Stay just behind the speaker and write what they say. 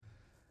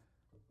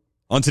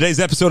On today's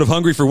episode of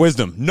Hungry for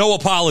Wisdom, no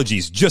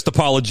apologies, just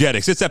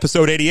apologetics. It's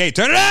episode 88.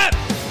 Turn it up!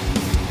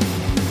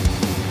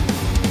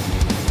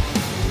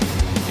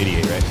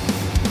 88, right?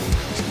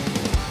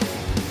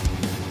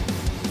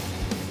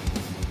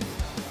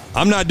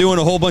 I'm not doing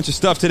a whole bunch of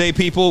stuff today,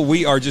 people.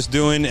 We are just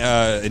doing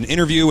an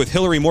interview with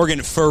Hillary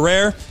Morgan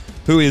Ferrer,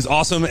 who is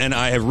awesome, and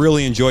I have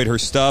really enjoyed her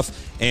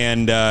stuff.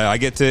 And I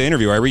get to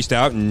interview her. I reached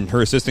out, and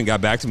her assistant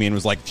got back to me and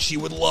was like, she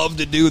would love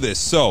to do this.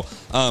 So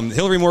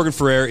Hillary Morgan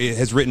Ferrer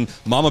has written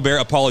Mama Bear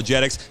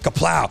Apologetics.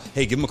 Kaplow.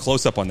 Hey, give him a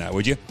close-up on that,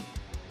 would you?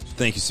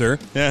 Thank you, sir.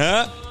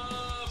 Uh-huh.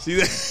 See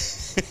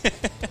that?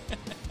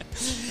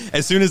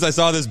 As soon as I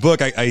saw this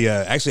book,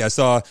 I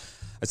saw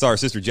our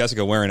sister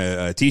Jessica wearing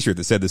a T-shirt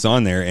that said this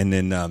on there, and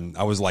then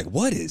I was like,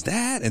 what is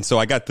that? And so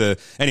I tell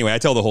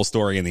the whole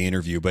story in the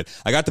interview, but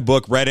I got the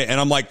book, read it,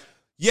 and I'm like,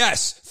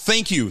 yes,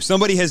 thank you.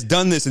 Somebody has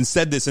done this and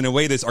said this in a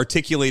way that's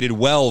articulated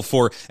well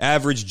for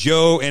average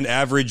Joe and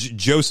average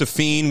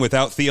Josephine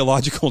without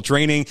theological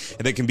training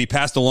that can be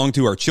passed along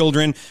to our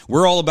children.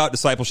 We're all about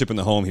discipleship in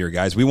the home here,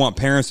 guys. We want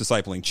parents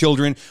discipling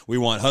children. We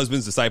want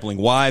husbands discipling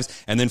wives.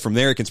 And then from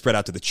there, it can spread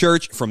out to the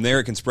church. From there,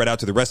 it can spread out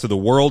to the rest of the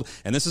world.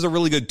 And this is a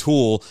really good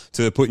tool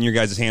to put in your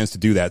guys' hands to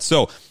do that.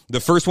 So the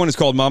first one is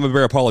called Mama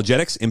Bear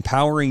Apologetics,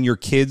 Empowering Your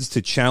Kids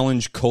to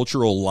Challenge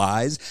Cultural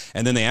Lies.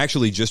 And then they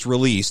actually just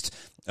released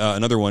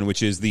another one,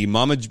 which is the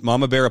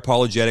Mama Bear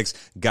Apologetics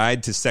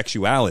Guide to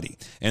Sexuality.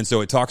 And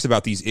so it talks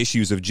about these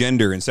issues of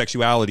gender and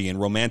sexuality and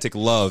romantic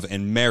love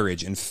and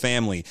marriage and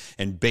family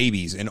and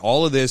babies and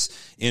all of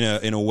this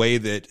in a way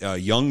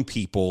that young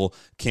people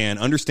can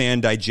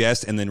understand,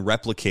 digest, and then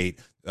replicate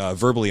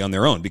verbally on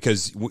their own,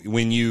 because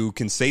when you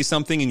can say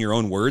something in your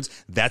own words,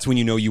 that's when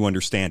you know you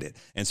understand it.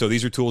 And so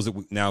these are tools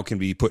that now can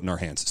be put in our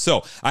hands.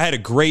 So I had a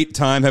great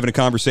time having a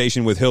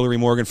conversation with Hillary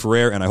Morgan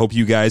Ferrer, and I hope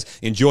you guys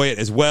enjoy it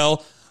as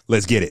well.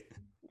 Let's get it.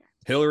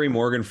 Hillary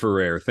Morgan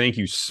Ferrer, thank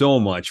you so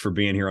much for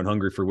being here on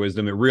Hungry for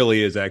Wisdom. It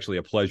really is actually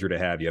a pleasure to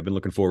have you. I've been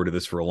looking forward to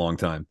this for a long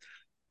time.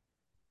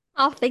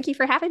 Oh, thank you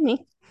for having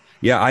me.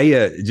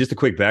 Yeah, just a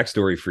quick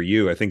backstory for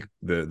you. I think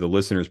the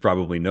listeners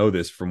probably know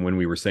this from when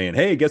we were saying,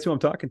 hey, guess who I'm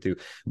talking to?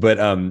 But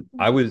I'm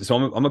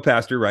a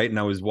pastor, right? And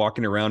I was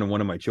walking around, and one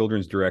of my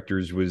children's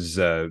directors was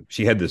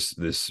she had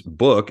this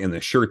book and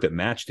the shirt that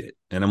matched it.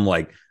 And I'm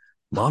like,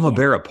 Mama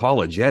Bear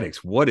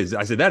Apologetics. What is it?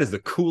 I said, that is the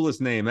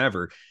coolest name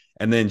ever.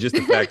 And then just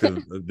the fact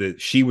that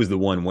she was the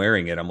one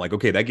wearing it, I'm like,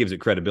 okay, that gives it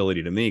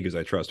credibility to me because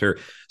I trust her.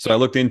 So I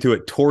looked into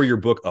it, tore your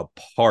book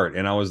apart,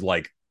 and I was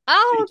like,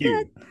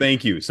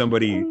 thank you.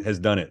 Somebody has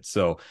done it.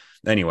 So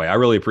anyway, I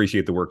really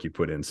appreciate the work you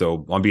put in.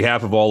 So on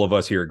behalf of all of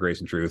us here at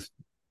Grace and Truth,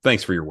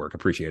 thanks for your work.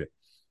 Appreciate it.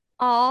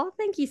 Oh,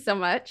 thank you so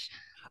much.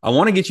 I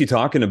want to get you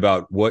talking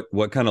about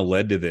what kind of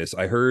led to this.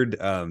 I heard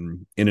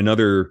in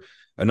another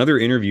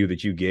interview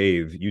that you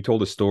gave, you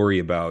told a story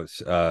about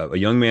a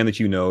young man that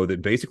you know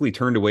that basically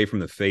turned away from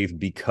the faith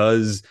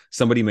because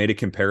somebody made a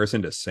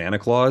comparison to Santa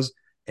Claus,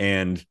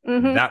 and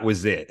that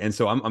was it. And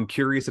so I'm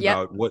curious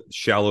about what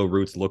shallow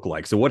roots look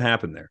like. So what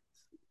happened there?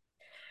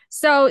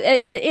 So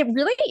it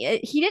really,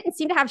 he didn't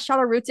seem to have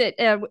shallow roots.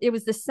 It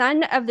was the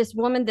son of this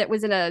woman that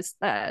was in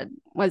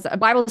a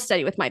Bible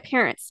study with my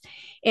parents.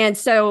 And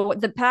so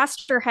the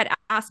pastor had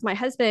asked my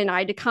husband and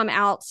I to come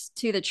out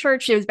to the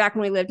church. It was back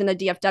when we lived in the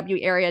DFW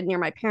area near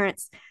my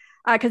parents,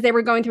 because they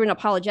were going through an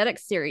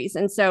apologetics series.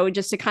 And so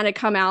just to kind of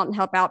come out and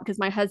help out, because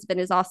my husband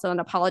is also an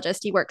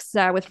apologist. He works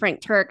with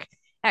Frank Turk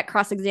at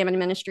Cross Examine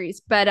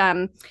Ministries.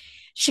 But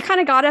she kind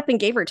of got up and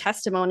gave her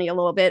testimony a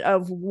little bit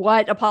of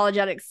what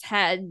apologetics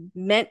had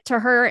meant to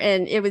her.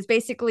 And it was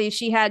basically,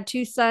 she had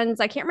two sons.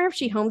 I can't remember if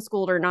she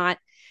homeschooled or not,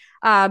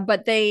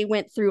 but they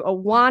went through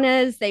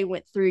Awanas. They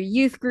went through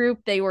youth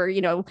group. They were,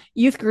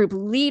 youth group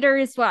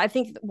leaders. Well, I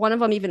think one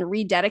of them even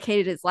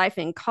rededicated his life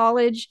in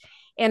college.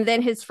 And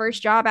then his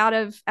first job out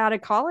of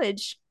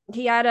college,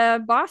 he had a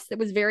boss that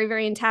was very,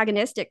 very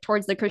antagonistic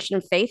towards the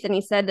Christian faith. And he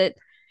said that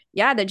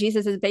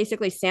Jesus is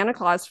basically Santa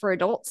Claus for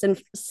adults. And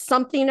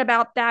something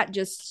about that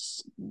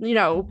just,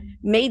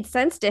 made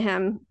sense to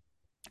him.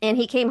 And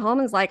he came home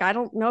and was like, I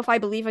don't know if I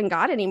believe in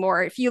God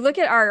anymore. If you look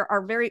at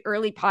our very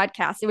early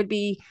podcast,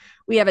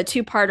 we have a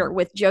 2-parter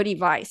with Jody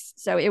Weiss.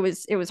 So it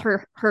was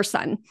her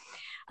son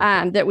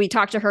that we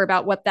talked to her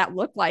about what that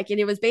looked like. And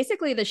it was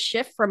basically the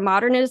shift from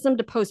modernism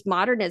to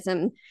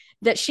postmodernism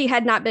that she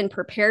had not been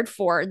prepared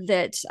for,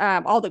 that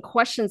all the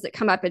questions that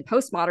come up in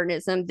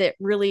postmodernism that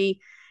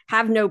really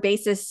have no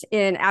basis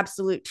in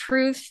absolute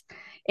truth,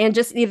 and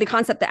just the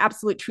concept that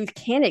absolute truth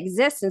can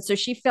exist. And so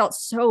she felt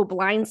so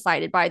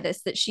blindsided by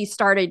this that she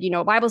started,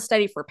 a Bible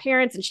study for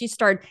parents, and she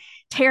started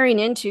tearing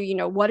into,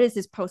 what is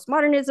this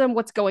postmodernism?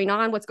 What's going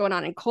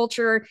on in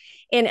culture?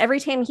 And every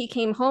time he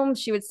came home,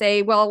 she would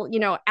say, well,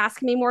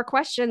 ask me more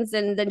questions.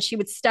 And then she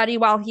would study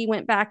while he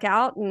went back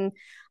out. And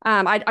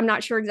I'm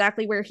not sure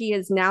exactly where he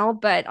is now,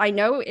 but I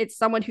know it's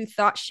someone who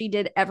thought she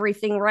did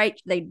everything right.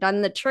 They'd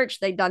done the church,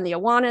 they'd done the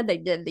Awana, they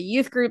did the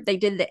youth group, they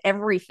did the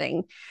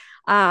everything.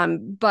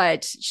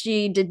 But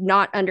she did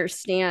not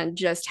understand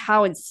just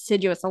how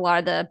insidious a lot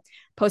of the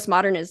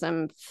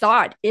postmodernism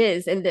thought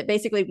is, and that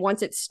basically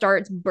once it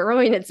starts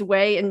burrowing its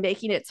way and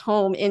making its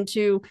home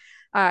into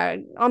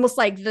almost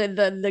like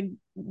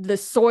the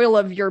soil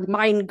of your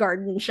mind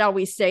garden, shall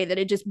we say, that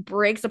it just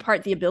breaks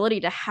apart the ability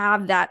to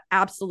have that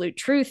absolute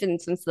truth.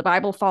 And since the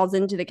Bible falls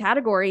into the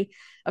category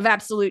of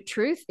absolute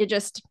truth,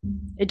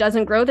 it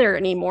doesn't grow there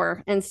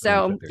anymore. And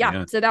so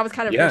so that was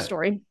kind of her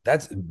story.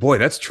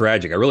 That's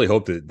tragic. I really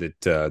hope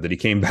that he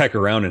came back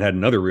around and had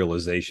another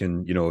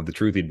realization, of the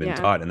truth he'd been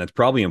taught. And that's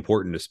probably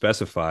important to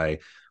specify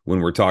when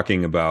we're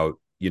talking about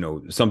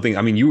something.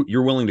 I mean,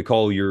 you're willing to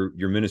call your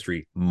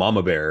ministry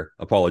Mama Bear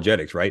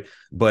Apologetics, right?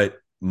 But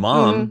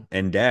mom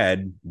and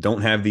dad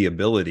don't have the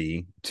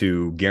ability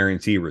to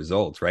guarantee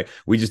results, right?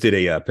 We just did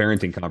a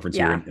parenting conference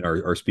here, and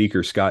our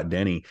speaker, Scott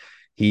Denny,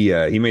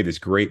 he made this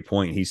great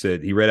point. He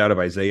said, he read out of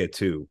Isaiah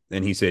 2,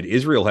 and he said,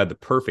 Israel had the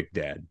perfect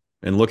dad,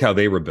 and look how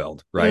they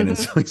rebelled, right? And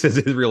so he says,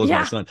 Israel is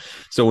my son.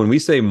 So when we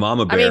say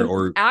Mama Bear,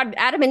 or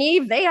Adam and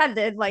Eve, they had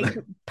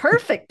the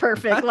perfect,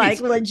 right. Like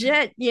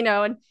legit,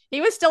 and he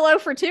was still 0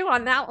 for 2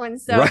 on that one.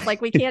 So it's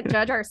like, we can't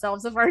judge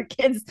ourselves if our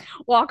kids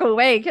walk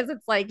away, because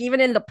it's like,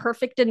 even in the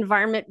perfect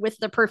environment with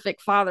the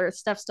perfect father,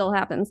 stuff still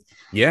happens.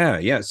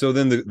 Yeah. So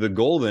then the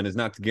goal then is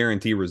not to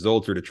guarantee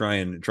results or to try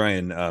and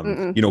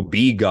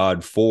be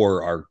God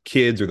for our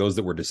kids or those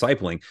that we're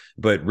discipling,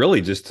 but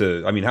really just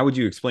to, how would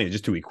you explain it?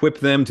 Just to equip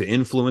them, to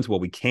influence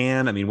what we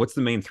can. I mean, what's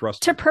the main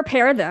thrust? To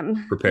prepare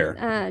them.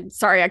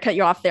 Sorry, I cut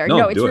you off there.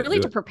 No, it's really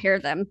to prepare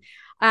them.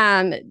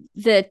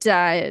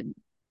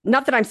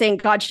 Not that I'm saying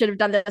God should have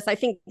done this. I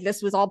think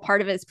this was all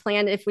part of his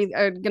plan. If we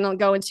are going to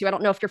go into, I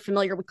don't know if you're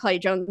familiar with Clay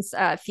Jones'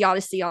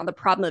 theodicy on the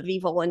problem of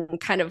evil and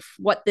kind of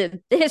what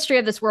the history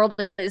of this world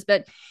is.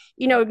 But,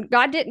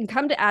 God didn't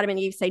come to Adam and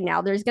Eve say,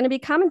 now there's going to be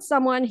coming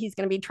someone. He's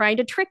going to be trying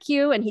to trick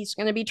you, and he's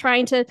going to be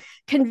trying to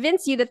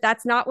convince you that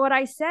that's not what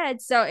I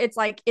said. So it's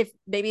like, if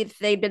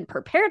they'd been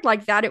prepared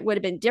like that, it would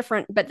have been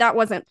different. But that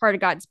wasn't part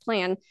of God's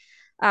plan.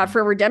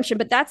 For redemption.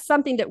 But that's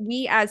something that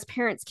we as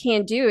parents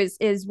can do,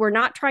 is we're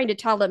not trying to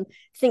tell them,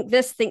 think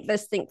this, think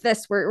this, think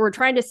this. We're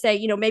trying to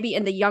say, maybe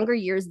in the younger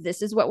years,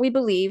 this is what we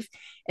believe.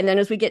 And then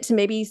as we get to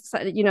maybe,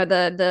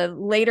 the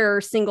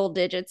later single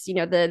digits,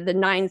 the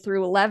 9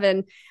 through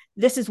 11,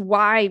 this is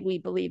why we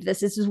believe this.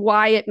 This is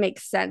why it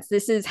makes sense.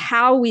 This is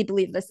how we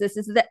believe this. This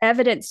is the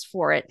evidence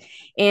for it.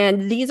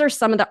 And these are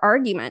some of the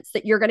arguments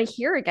that you're going to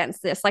hear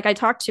against this. Like, I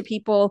talked to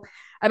people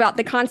about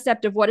the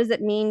concept of what does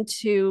it mean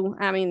to,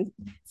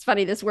 it's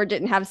funny, this word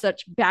didn't have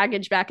such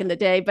baggage back in the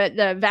day, but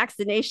the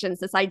vaccinations,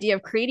 this idea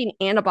of creating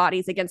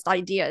antibodies against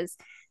ideas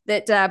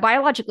that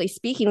biologically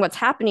speaking, what's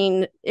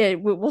happening,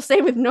 we'll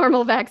say with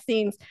normal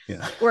vaccines,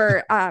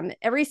 where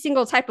every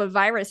single type of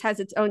virus has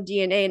its own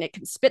DNA, and it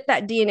can spit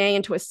that DNA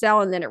into a cell,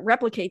 and then it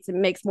replicates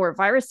and makes more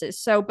viruses.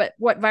 So, but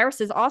what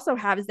viruses also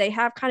have is they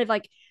have kind of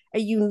like a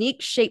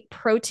unique shaped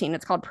protein.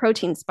 It's called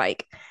protein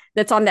spike,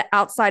 that's on the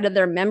outside of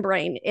their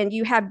membrane. And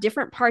you have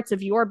different parts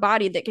of your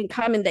body that can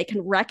come and they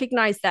can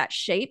recognize that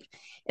shape.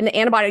 And the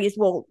antibodies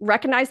will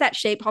recognize that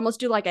shape, almost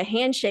do like a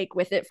handshake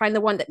with it, find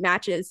the one that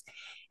matches.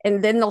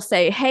 And then they'll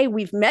say, hey,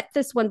 we've met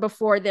this one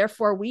before,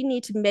 therefore we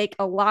need to make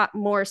a lot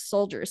more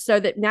soldiers. So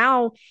that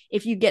now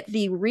if you get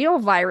the real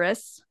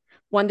virus,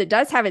 one that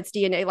does have its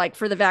DNA, like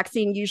for the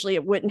vaccine, usually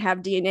it wouldn't have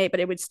DNA, but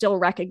it would still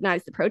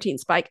recognize the protein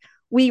spike.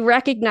 We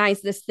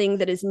recognize this thing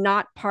that is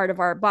not part of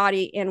our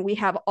body, and we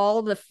have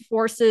all the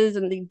forces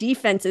and the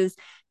defenses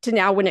to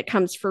now, when it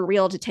comes for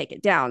real, to take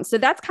it down. So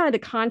that's kind of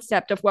the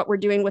concept of what we're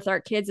doing with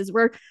our kids, is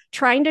we're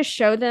trying to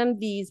show them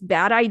these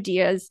bad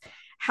ideas,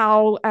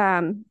 how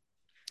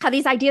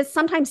these ideas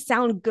sometimes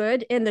sound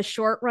good in the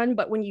short run,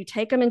 but when you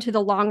take them into the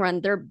long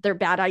run, they're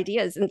bad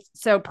ideas. And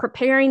so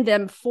preparing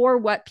them for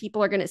what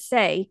people are going to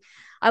say.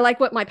 I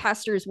like what my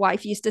pastor's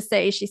wife used to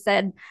say. She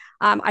said,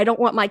 I don't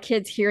want my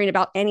kids hearing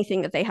about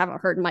anything that they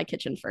haven't heard in my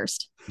kitchen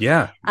first.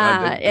 Yeah.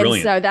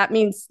 And so that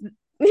means,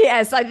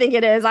 yes, I think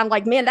it is. I'm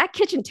like, man, that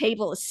kitchen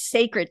table is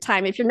sacred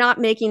time. If you're not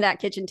making that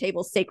kitchen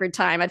table sacred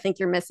time, I think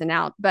you're missing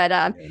out.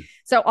 But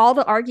so all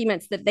the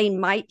arguments that they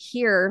might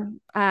hear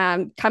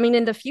coming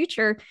in the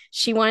future,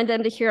 she wanted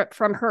them to hear it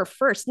from her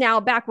first. Now,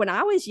 back when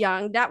I was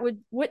young, that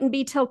wouldn't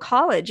be till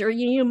college, or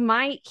you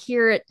might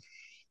hear it,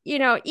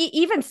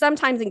 even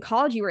sometimes in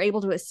college, you were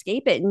able to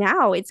escape it.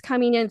 Now it's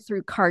coming in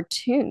through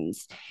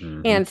cartoons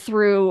and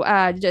through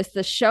just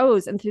the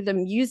shows and through the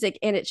music.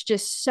 And it's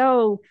just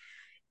so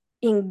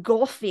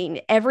engulfing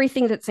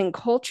everything that's in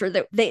culture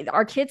that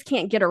our kids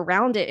can't get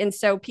around it. And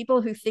so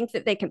people who think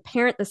that they can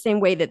parent the same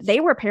way that they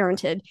were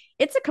parented,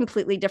 it's a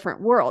completely different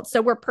world.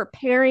 So we're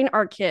preparing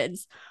our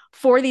kids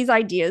for these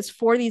ideas,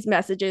 for these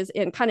messages,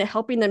 and kind of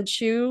helping them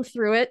chew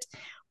through it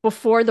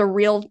before the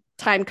real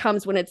time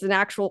comes when it's an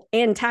actual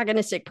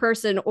antagonistic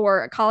person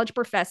or a college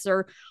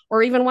professor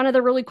or even one of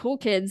the really cool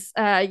kids,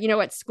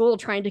 at school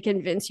trying to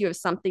convince you of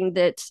something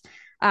that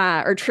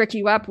or trick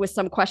you up with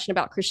some question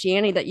about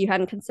Christianity that you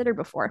hadn't considered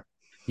before.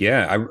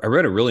 Yeah, I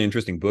read a really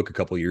interesting book a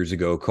couple of years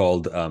ago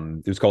called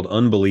it was called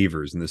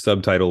Unbelievers, and the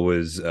subtitle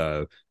was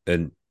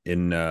an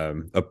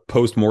a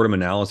post-mortem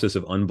analysis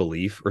of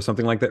unbelief or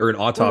something like that, or an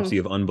autopsy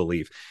of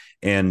unbelief.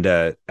 And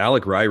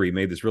Alec Ryrie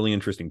made this really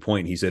interesting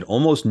point. He said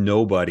almost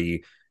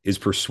nobody is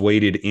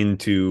persuaded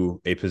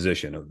into a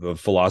position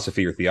of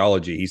philosophy or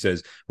theology. He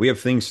says we have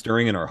things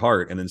stirring in our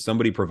heart, and then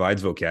somebody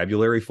provides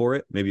vocabulary for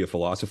it, maybe a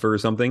philosopher or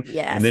something.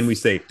 Yes. And then we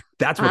say,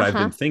 that's what I've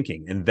been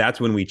thinking. And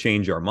that's when we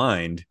change our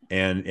mind.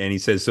 And he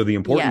says, so the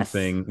important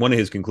thing, one of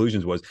his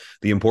conclusions was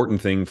the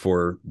important thing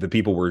for the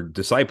people we're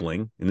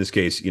discipling, in this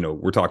case,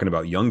 we're talking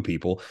about young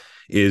people,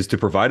 is to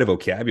provide a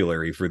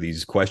vocabulary for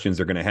these questions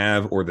they're going to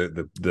have, or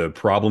the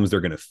problems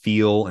they're going to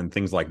feel and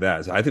things like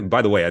that. So I think,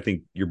 by the way, I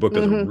think your book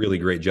does a really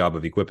great job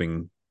of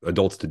equipping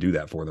adults to do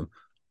that for them.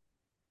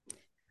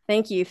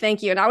 Thank you.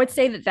 And I would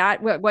say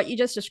that what you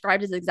just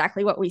described is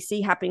exactly what we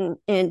see happening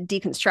in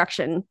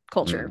deconstruction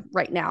culture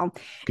right now.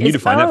 Can you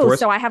define that for us?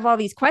 So I have all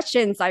these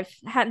questions. I've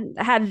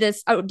had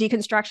this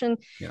deconstruction.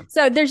 Yeah.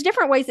 So there's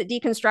different ways at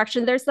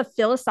deconstruction. There's the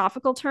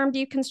philosophical term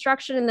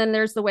deconstruction, and then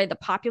there's the way the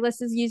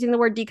populace is using the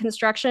word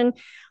deconstruction.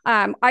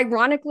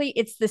 Ironically,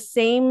 it's the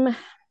same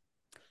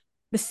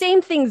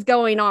things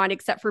going on,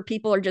 except for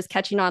people are just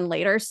catching on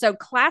later. So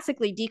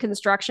classically,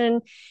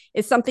 deconstruction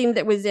is something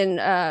that was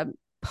in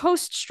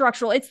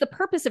post-structural. It's the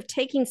purpose of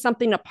taking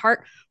something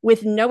apart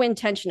with no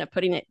intention of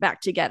putting it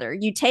back together.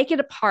 You take it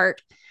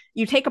apart,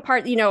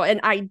 an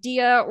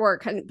idea or a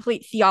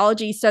complete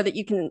theology, so that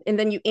you can, and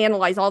then you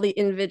analyze all the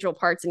individual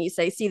parts and you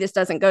say, see, this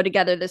doesn't go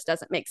together, this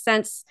doesn't make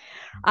sense.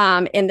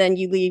 And then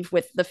you leave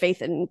with the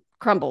faith and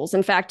crumbles.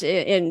 In fact,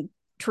 in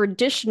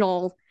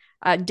traditional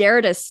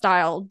Derrida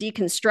style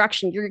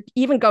deconstruction, you're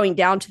even going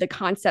down to the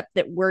concept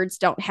that words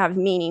don't have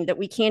meaning, that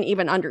we can't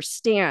even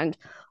understand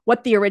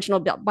what the original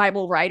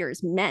Bible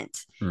writers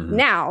meant.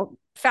 Now,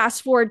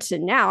 fast forward to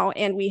now,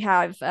 and we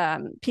have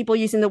people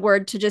using the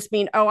word to just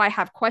mean, oh, I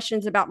have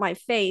questions about my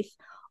faith,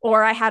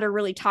 or I had a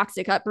really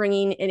toxic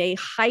upbringing in a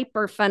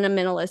hyper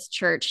fundamentalist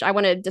church. I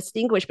want to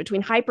distinguish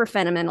between hyper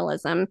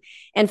fundamentalism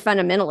and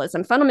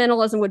fundamentalism.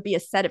 Fundamentalism would be a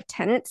set of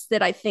tenets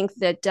that I think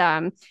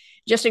that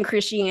just in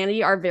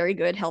Christianity are very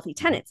good, healthy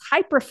tenets.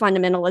 Hyper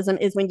fundamentalism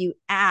is when you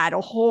add a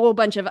whole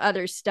bunch of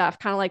other stuff,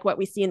 kind of like what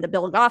we see in the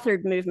Bill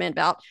Gothard movement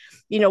about,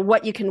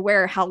 what you can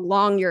wear, how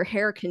long your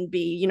hair can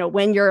be,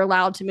 when you're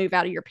allowed to move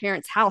out of your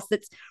parents' house.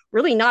 That's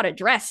really not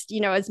addressed,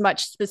 as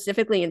much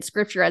specifically in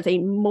scripture as a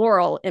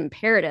moral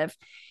imperative.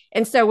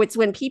 And so it's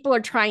when people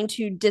are trying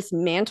to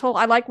dismantle.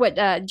 I like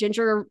what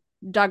Ginger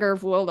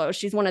Duggar-Vuolo,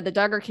 she's one of the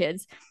Duggar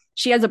kids.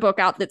 She has a book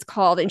out that's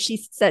called, and she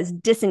says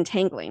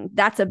disentangling.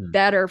 That's a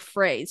better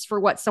phrase for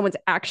what someone's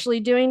actually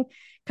doing.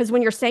 Because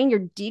when you're saying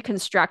you're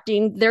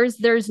deconstructing,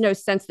 there's no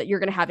sense that you're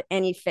going to have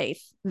any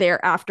faith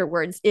there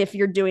afterwards if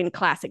you're doing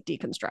classic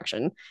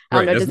deconstruction. I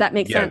don't know. Does that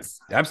make sense?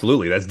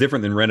 Absolutely. That's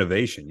different than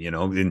renovation.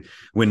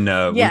 When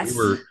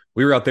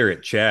we were out there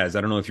at Chaz.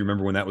 I don't know if you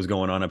remember when that was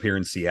going on up here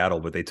in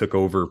Seattle, but they took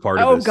over part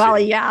of this. Oh,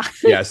 golly, yeah.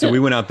 Yeah, so we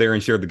went out there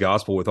and shared the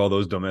gospel with all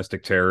those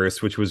domestic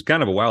terrorists, which was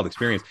kind of a wild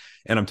experience.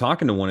 And I'm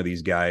talking to one of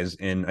these guys,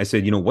 and I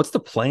said, what's the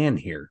plan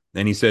here?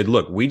 And he said,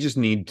 look, we just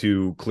need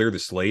to clear the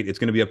slate. It's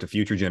going to be up to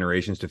future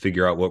generations to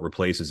figure out what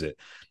replaces it.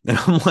 And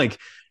I'm like,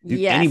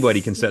 anybody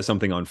can set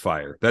something on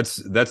fire.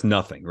 That's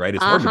nothing, right?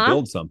 It's hard to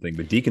build something,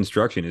 but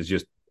deconstruction is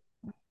just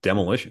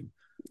demolition.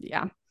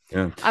 Yeah.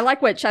 I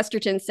like what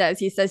Chesterton says.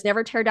 He says,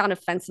 never tear down a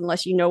fence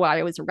unless you know why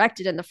it was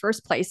erected in the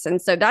first place.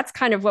 And so that's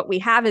kind of what we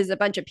have, is a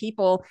bunch of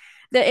people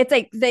that it's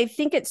like they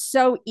think it's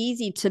so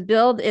easy to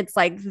build. It's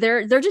like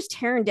they're just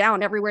tearing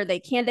down everywhere they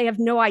can. They have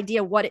no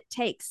idea what it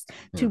takes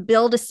to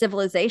build a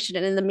civilization.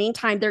 And in the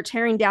meantime, they're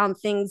tearing down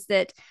things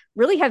that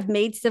really have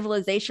made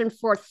civilization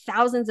for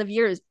thousands of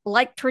years,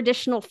 like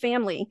traditional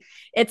family.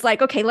 It's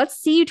like, okay, let's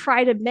see you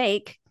try to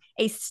make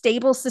a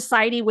stable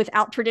society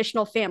without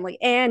traditional family,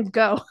 and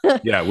go.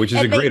 Yeah, which is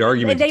a great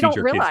argument to teach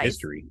our kids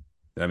history.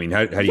 I mean,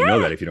 how do you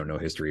know that if you don't know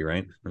history,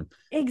 right?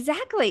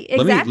 Exactly.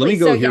 Let me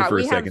go here for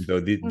a second,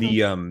 though.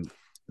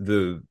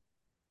 The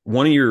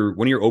one of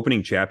your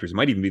opening chapters, it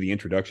might even be the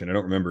introduction, I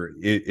don't remember.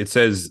 It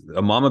says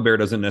a mama bear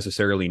doesn't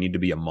necessarily need to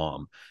be a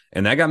mom,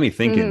 and that got me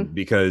thinking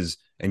because,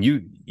 and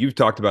you've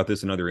talked about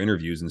this in other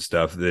interviews and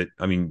stuff, that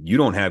I mean, you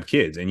don't have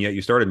kids, and yet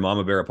you started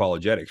Mama Bear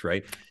Apologetics,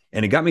 right?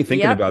 And it got me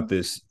thinking about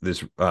the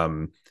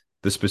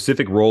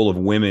specific role of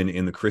women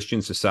in the Christian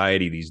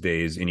society these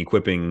days in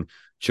equipping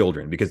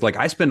children, because like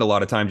I spend a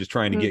lot of time just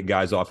trying to get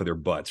guys off of their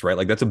butts, right?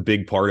 Like that's a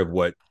big part of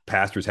what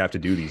pastors have to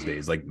do these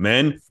days. Like,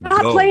 men,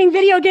 stop playing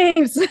video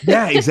games.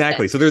 Yeah,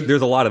 exactly. So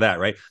there's a lot of that,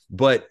 right?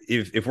 But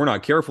if we're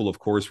not careful, of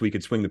course, we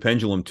could swing the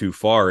pendulum too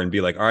far and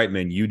be like, all right,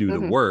 men, you do the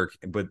work.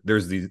 But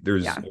there's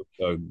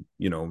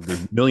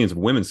millions of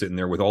women sitting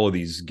there with all of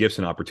these gifts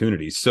and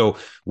opportunities. So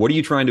what are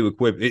you trying to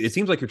equip? It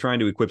seems like you're trying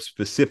to equip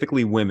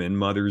specifically women,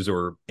 mothers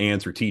or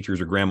aunts or teachers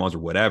or grandmas or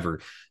whatever.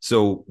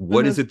 So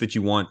what is it that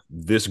you want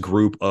this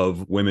group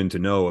of women to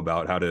know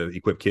about how to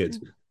equip kids?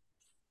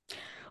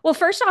 Well,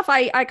 first off,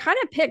 I kind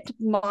of picked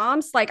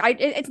moms. Like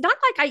it's not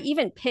like I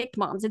even picked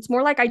moms. It's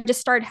more like I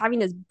just started having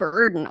this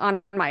burden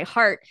on my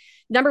heart.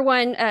 Number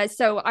one,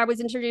 so I was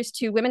introduced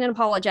to women in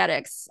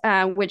apologetics,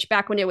 which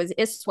back when it was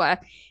ISWA,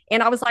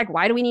 and I was like,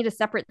 why do we need a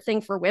separate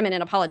thing for women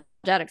in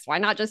apologetics? Why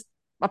not just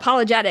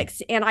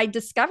apologetics? And I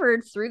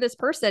discovered through this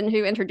person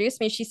who introduced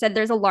me, she said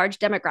there's a large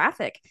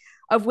demographic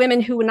of women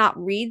who would not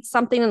read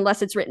something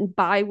unless it's written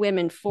by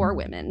women for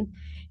women.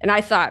 And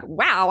I thought,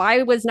 wow,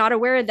 I was not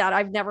aware of that.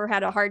 I've never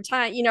had a hard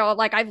time,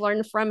 like I've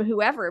learned from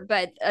whoever,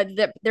 but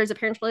there's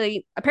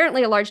apparently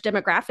a large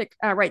demographic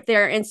right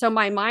there. And so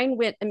my mind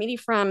went immediately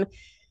from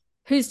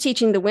who's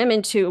teaching the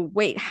women to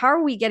wait, how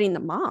are we getting the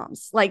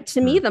moms? Like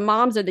to me, the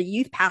moms are the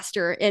youth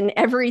pastor in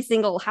every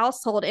single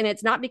household. And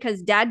it's not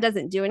because dad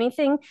doesn't do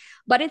anything,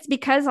 but it's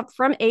because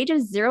from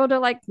ages 0 to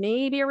like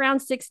maybe around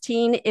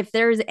 16, if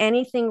there's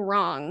anything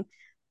wrong,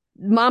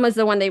 mama's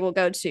the one they will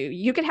go to.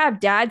 You could have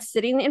dad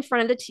sitting in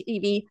front of the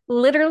TV,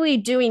 literally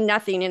doing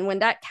nothing. And when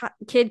that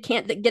kid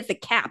can't get the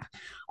cap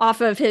off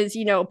of his,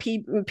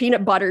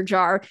 peanut butter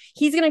jar,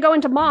 he's going to go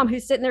into mom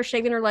who's sitting there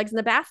shaving her legs in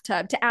the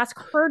bathtub to ask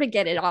her to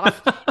get it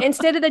off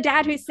instead of the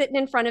dad who's sitting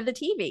in front of the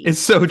TV. It's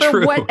so true.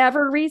 For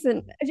whatever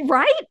reason,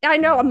 right? I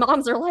know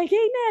moms are like,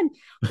 amen.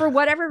 For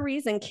whatever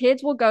reason,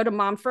 kids will go to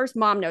mom first.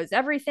 Mom knows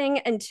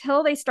everything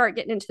until they start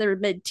getting into their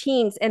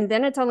mid-teens. And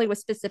then it's only with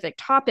specific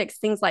topics,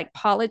 things like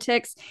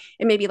politics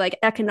and maybe like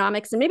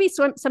economics and maybe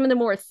some of the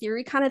more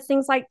theory kind of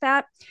things like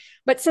that.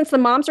 But since the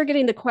moms are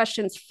getting the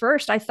questions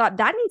first, I thought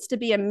that needs to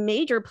be a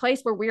major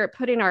place where we are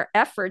putting our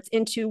efforts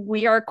into.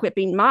 We are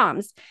equipping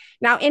moms.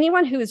 Now,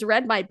 anyone who has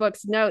read my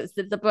books knows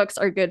that the books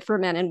are good for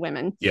men and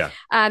women. Yeah.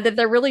 That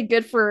they're really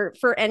good for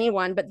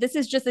anyone. But this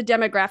is just a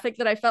demographic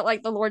that I felt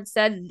like the Lord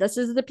said, this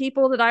is the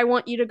people that I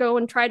want you to go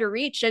and try to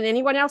reach. And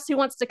anyone else who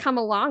wants to come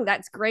along,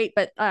 that's great.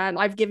 But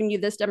I've given you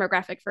this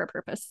demographic for a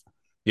purpose.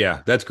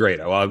 Yeah, that's great.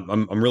 Well,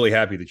 I'm really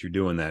happy that you're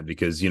doing that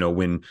because,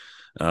 when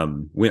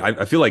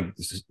I feel like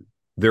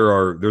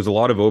there's a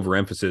lot of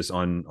overemphasis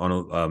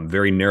on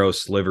very narrow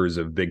slivers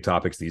of big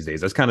topics these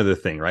days. That's kind of the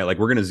thing, right? Like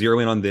we're going to zero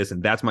in on this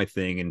and that's my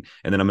thing. And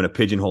then I'm going to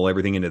pigeonhole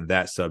everything into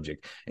that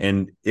subject.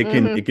 And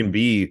it can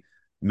be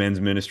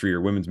men's ministry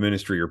or women's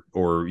ministry or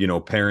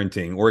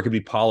parenting, or it could be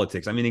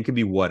politics. I mean, it could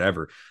be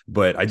whatever,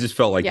 but I just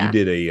felt like you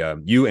did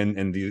you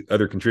and the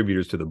other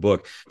contributors to the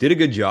book did a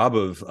good job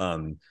of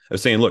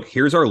saying, look,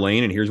 here's our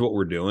lane and here's what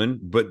we're doing,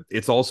 but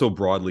it's also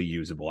broadly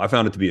usable. I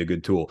found it to be a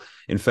good tool.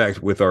 In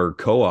fact, with our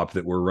co-op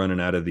that we're running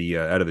out of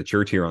the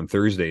church here on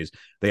Thursdays,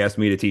 they asked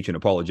me to teach an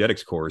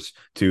apologetics course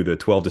to the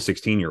 12 to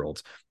 16 year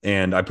olds.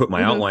 And I put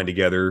my outline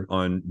together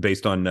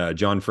based on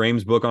John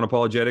Frame's book on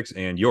apologetics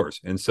and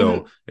yours. And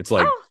so it's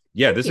like,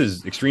 this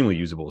is extremely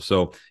usable.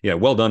 So yeah,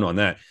 well done on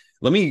that.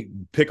 Let me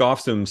pick off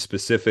some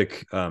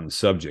specific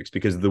subjects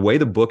because the way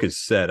the book is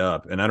set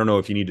up, and I don't know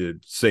if you need to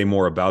say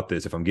more about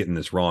this if I'm getting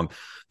this wrong.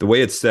 The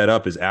way it's set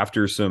up is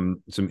after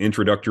some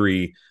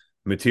introductory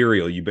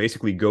material, you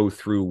basically go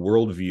through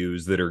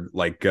worldviews that are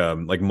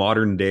like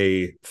modern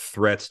day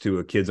threats to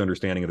a kid's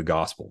understanding of the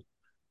gospel,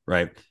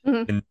 right?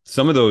 And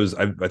some of those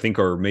I think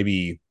are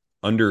maybe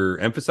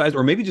underemphasized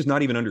or maybe just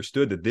not even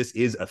understood that this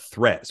is a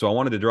threat. So I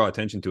wanted to draw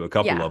attention to a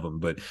couple of them.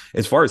 But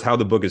as far as how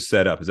the book is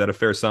set up, is that a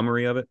fair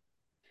summary of it?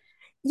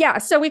 Yeah,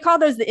 so we call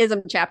those the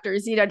ism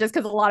chapters, just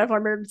because a lot of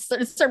them are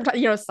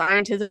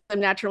scientism,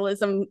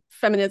 naturalism,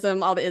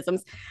 feminism, all the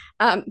isms.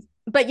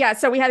 But yeah,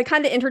 so we had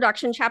kind of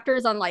introduction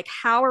chapters on like,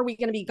 how are we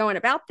going to be going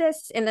about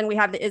this? And then we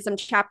have the ism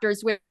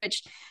chapters,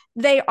 which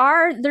they're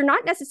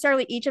not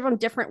necessarily each of them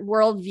different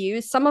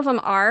worldviews. Some of them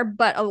are,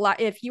 but a lot,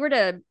 if you were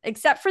to,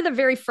 except for the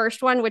very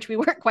first one, which we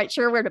weren't quite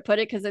sure where to put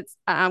it because it's,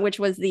 which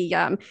was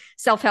the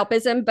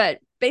self-helpism, but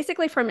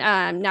basically from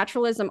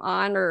naturalism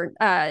on, or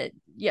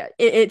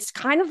it's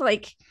kind of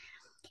like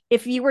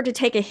if you were to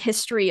take a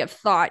history of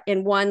thought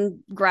and one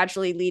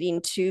gradually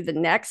leading to the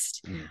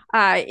next,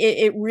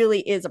 it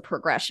really is a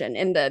progression.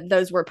 And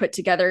those were put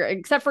together,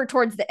 except for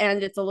towards the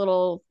end, it's a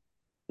little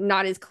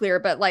not as clear,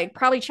 but like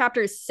probably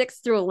chapters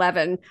 6 through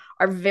 11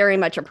 are very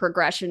much a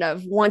progression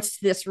of once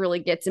this really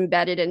gets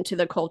embedded into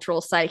the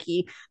cultural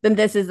psyche, then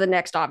this is the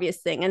next obvious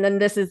thing. And then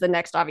this is the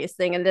next obvious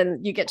thing. And then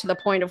you get to the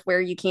point of where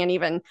you can't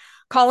even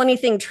call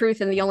anything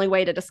truth. And the only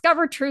way to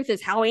discover truth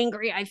is how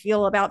angry I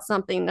feel about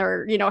something,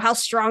 or, how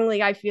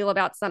strongly I feel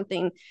about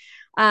something.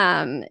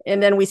 And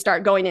then we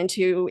start going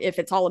into, if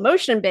it's all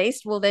emotion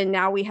based, well, then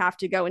now we have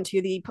to go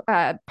into the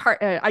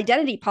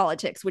identity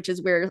politics, which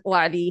is where a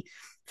lot of the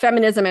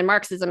feminism and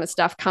Marxism and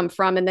stuff come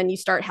from. And then you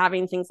start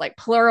having things like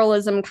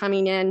pluralism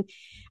coming in.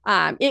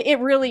 It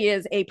really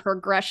is a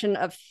progression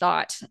of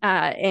thought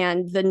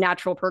and the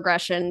natural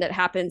progression that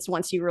happens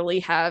once you really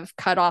have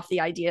cut off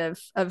the idea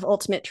of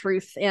ultimate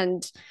truth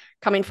and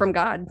coming from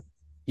God.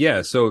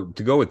 Yeah. So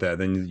to go with that,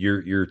 then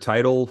your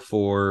title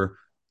for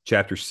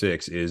chapter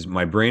 6 is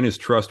 "My Brain is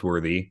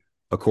Trustworthy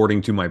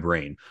According to My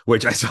Brain,"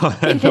 which I saw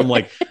that and I'm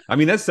like, I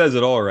mean, that says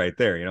it all right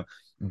there,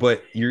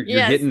 But you're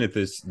getting at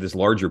this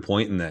larger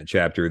point in that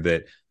chapter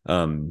that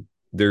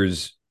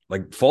there's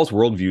like false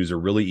worldviews are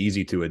really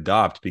easy to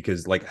adopt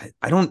because like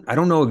I don't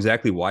know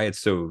exactly why it's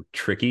so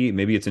tricky.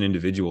 Maybe it's an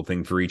individual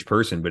thing for each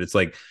person, but it's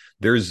like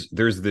there's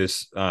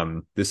this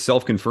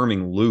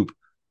self-confirming loop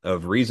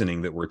of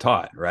reasoning that we're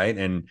taught, right?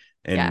 Yeah.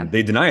 And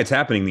they deny it's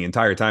happening the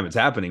entire time it's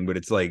happening, but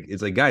it's like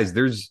guys,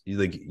 there's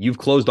like you've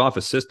closed off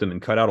a system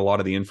and cut out a lot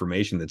of the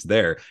information that's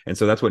there. And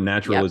so that's what Yep.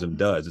 naturalism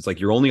does. It's like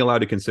you're only allowed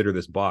to consider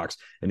this box,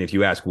 and if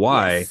you ask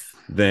why, Yes.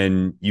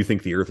 then you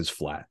think the earth is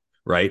flat,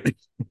 right?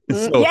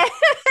 So Yeah,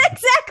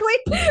 exactly.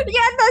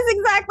 Yeah, that's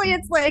exactly.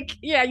 It's like,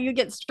 yeah, you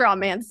get straw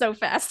man so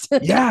fast.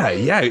 yeah,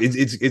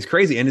 it's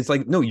crazy, and it's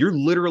like, no, you're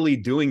literally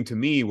doing to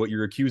me what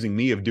you're accusing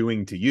me of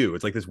doing to you.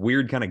 It's like this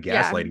weird kind of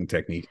Yeah. gaslighting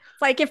technique.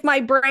 It's like if my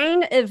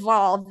brain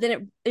evolved, then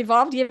it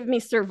evolved to give me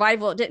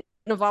survival. It didn't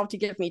evolve to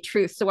give me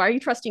truth. So why are you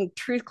trusting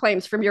truth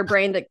claims from your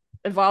brain that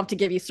evolved to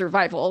give you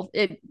survival?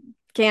 It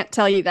can't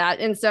tell you that.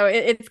 And so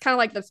it's kind of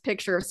like this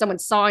picture of someone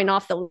sawing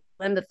off the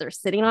limb that they're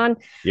sitting on.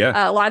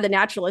 Yeah. A lot of the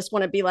naturalists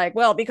want to be like,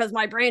 well, because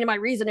my brain and my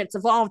reason, it's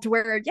evolved to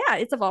where, yeah,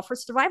 it's evolved for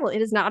survival.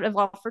 It is not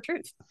evolved for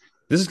truth.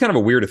 This is kind of a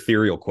weird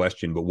ethereal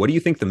question, but what do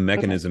you think the Okay.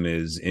 mechanism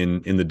is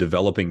in the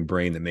developing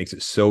brain that makes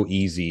it so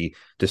easy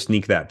to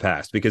sneak that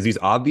past? Because these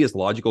obvious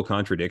logical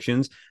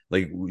contradictions,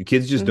 like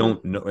kids just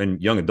don't know,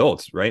 and young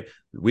adults, right?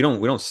 We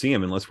don't see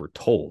them unless we're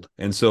told.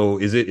 And so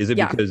is it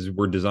Yeah. because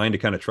we're designed to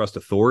kind of trust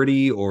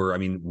authority, or I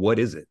mean, what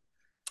is it?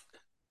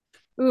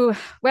 Ooh,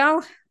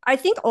 well, I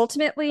think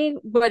ultimately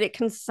what it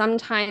can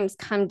sometimes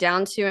come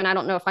down to, and I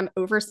don't know if I'm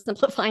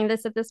oversimplifying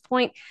this at this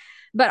point,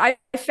 but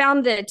I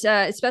found that,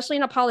 especially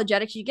in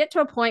apologetics, you get to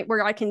a point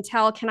where I can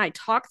tell, can I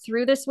talk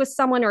through this with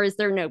someone or is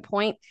there no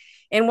point?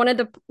 And one of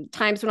the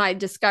times when I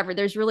discovered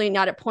there's really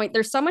not a point,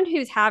 there's someone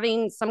who's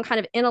having some kind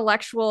of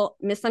intellectual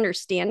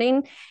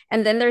misunderstanding.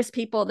 And then there's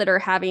people that are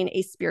having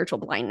a spiritual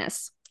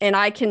blindness. And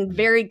I can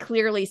very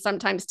clearly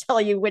sometimes tell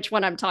you which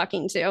one I'm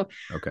talking to.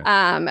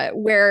 Okay.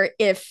 Where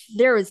if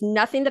there is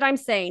nothing that I'm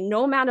saying,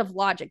 no amount of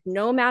logic,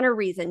 no amount of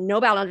reason, no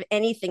amount of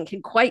anything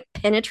can quite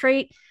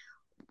penetrate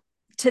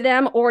to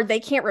them, or they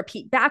can't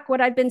repeat back what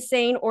I've been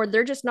saying, or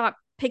they're just not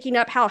picking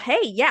up how,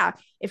 hey, yeah,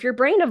 if your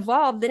brain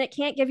evolved, then it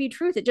can't give you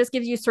truth. It just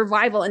gives you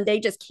survival. And they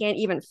just can't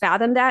even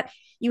fathom that.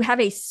 You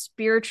have a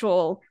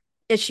spiritual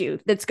issue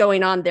that's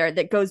going on there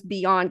that goes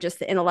beyond just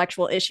the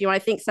intellectual issue. And I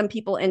think some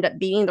people end up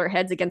beating their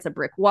heads against a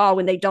brick wall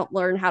when they don't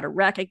learn how to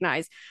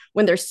recognize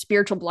when there's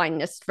spiritual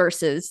blindness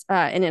versus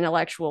an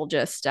intellectual,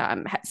 just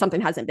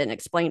something hasn't been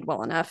explained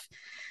well enough.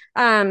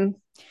 Um,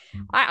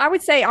 I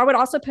would say I would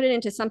also put it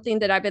into something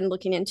that I've been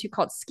looking into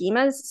called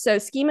schemas. So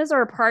schemas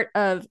are a part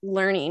of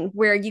learning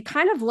where you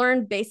kind of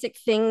learn basic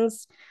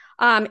things,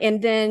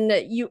 and then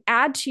you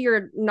add to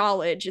your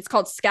knowledge. It's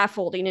called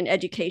scaffolding in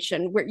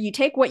education, where you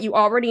take what you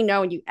already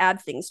know and you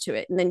add things to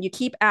it, and then you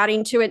keep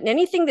adding to it. And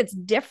anything that's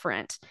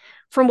different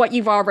from what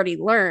you've already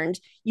learned,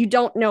 you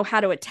don't know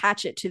how to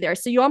attach it to there.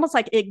 So you almost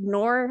like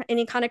ignore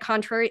any kind of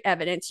contrary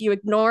evidence. You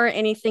ignore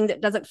anything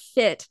that doesn't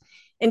fit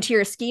into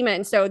your schema.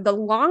 And so the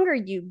longer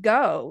you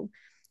go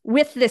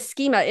with this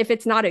schema, if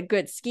it's not a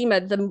good schema,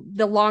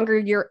 the longer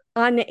you're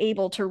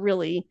unable to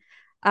really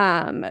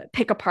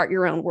pick apart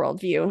your own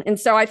worldview. And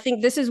so I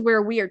think this is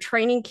where we are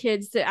training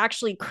kids to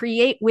actually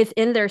create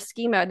within their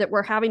schema, that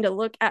we're having to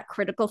look at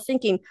critical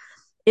thinking.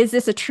 Is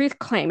this a truth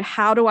claim?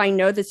 How do I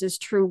know this is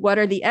true? What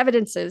are the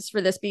evidences for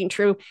this being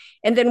true?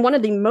 And then one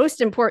of the most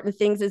important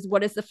things is,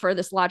 what is the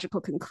furthest logical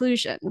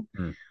conclusion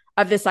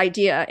of this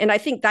idea? And I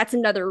think that's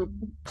another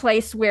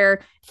place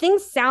where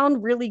things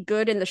sound really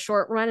good in the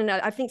short run. And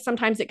I think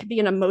sometimes it could be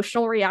an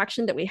emotional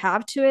reaction that we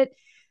have to it,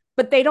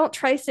 but they don't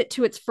trace it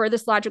to its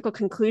furthest logical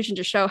conclusion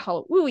to show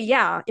how, ooh,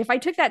 yeah, if I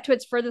took that to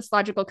its furthest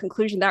logical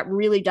conclusion, that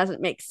really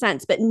doesn't make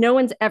sense. But no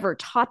one's ever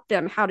taught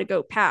them how to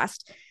go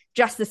past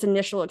just this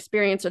initial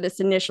experience or this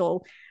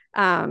initial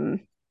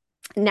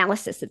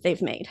analysis that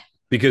they've made.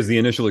 Because the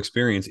initial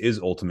experience is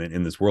ultimate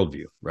in this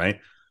worldview, right?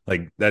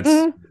 Like that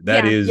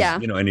Yeah, is, yeah.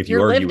 and if you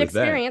Your argue lived with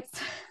experience.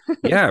 that,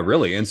 yeah,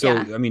 really. And so,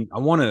 Yeah. I mean, I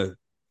want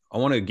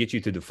to get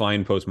you to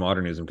define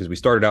postmodernism, because we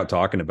started out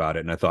talking about it,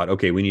 and I thought,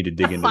 okay, we need to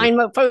dig into Define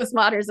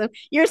postmodernism.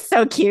 You're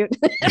so cute.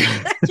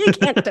 You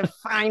can't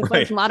define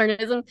Right.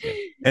 postmodernism.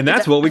 And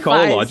that's what we call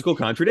a logical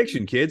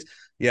contradiction, kids.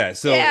 Yeah.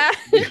 So, Yeah.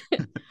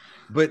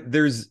 but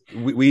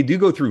we do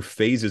go through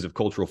phases of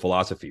cultural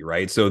philosophy,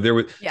 right? So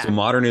Yeah. so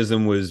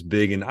modernism was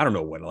big in, I don't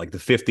know what, like the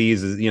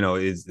 50s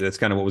is that's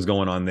kind of what was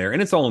going on there,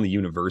 and it's all in the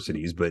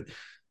universities, but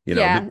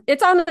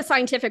it's on the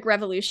scientific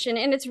revolution,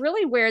 and it's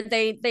really where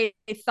they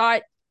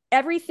thought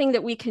everything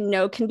that we can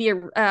know can be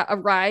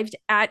arrived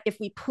at if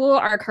we pool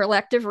our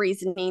collective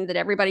reasoning, that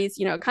everybody's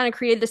kind of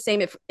created the same.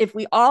 If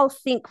we all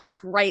think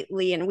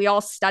rightly and we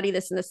all study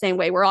this in the same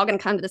way, we're all going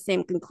to come to the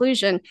same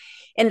conclusion.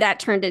 And that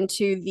turned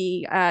into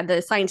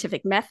the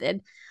scientific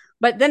method.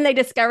 But then they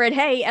discovered,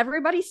 hey,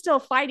 everybody's still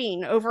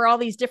fighting over all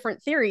these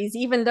different theories,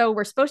 even though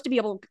we're supposed to be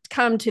able to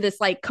come to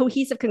this like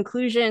cohesive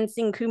conclusion,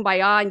 sing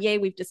kumbaya, and yay,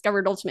 we've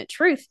discovered ultimate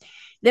truth.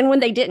 Then when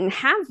they didn't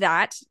have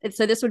that, and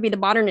so this would be the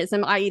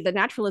modernism, i.e. the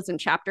naturalism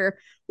chapter,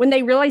 when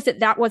they realized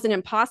that that wasn't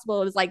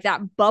impossible, it was like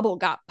that bubble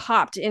got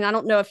popped. And I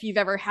don't know if you've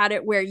ever had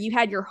it where you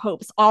had your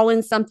hopes all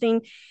in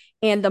something.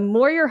 And the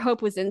more your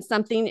hope was in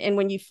something, and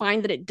when you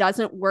find that it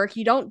doesn't work,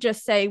 you don't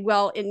just say,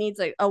 well, it needs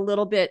a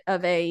little bit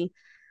of a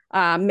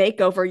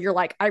makeover. You're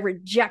like, I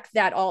reject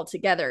that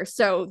altogether.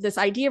 So this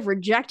idea of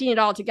rejecting it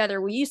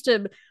altogether, we used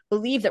to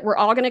believe that we're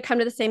all going to come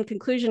to the same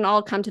conclusion,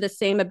 all come to the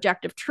same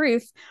objective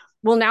truth.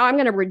 Well, now I'm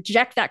going to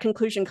reject that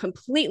conclusion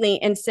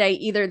completely and say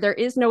either there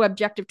is no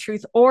objective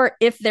truth, or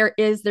if there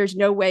is, there's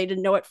no way to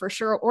know it for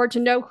sure, or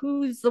to know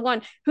who's the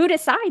one who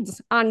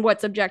decides on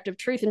what's objective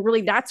truth. And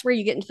really, that's where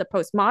you get into the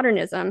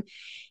postmodernism,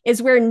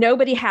 is where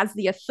nobody has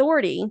the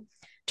authority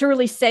to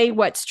really say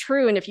what's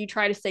true. And if you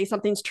try to say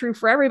something's true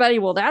for everybody,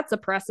 well, that's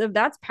oppressive,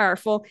 that's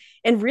powerful.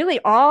 And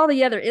really, all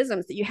the other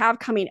isms that you have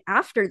coming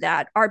after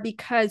that are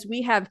because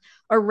we have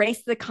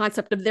erased the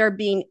concept of there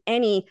being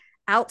any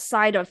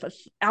outside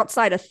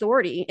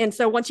authority. And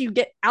so once you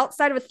get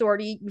outside of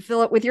authority, you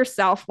fill it with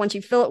yourself. Once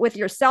you fill it with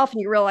yourself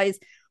and you realize,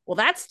 well,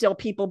 that's still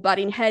people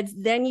butting heads,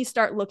 then you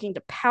start looking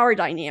to power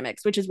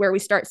dynamics, which is where we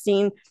start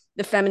seeing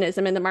the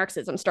feminism and the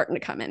Marxism starting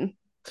to come in.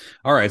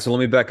 All right, so let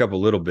me back up a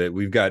little bit.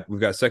 We've got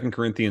 2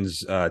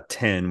 Corinthians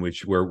 10,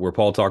 which where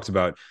Paul talks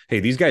about, hey,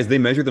 these guys, they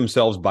measure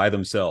themselves by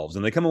themselves,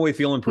 and they come away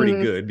feeling pretty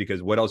good,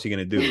 because what else are you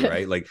going to do,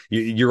 right? Like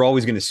you're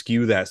always going to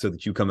skew that so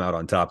that you come out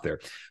on top there.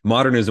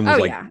 Modernism was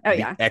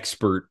the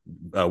expert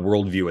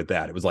worldview at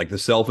that. It was like the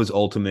self is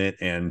ultimate,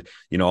 and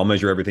I'll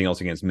measure everything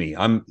else against me.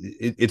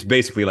 It's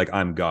basically like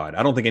I'm God.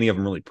 I don't think any of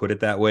them really put it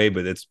that way,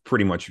 but it's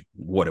pretty much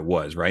what it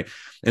was, right?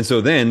 And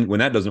so then when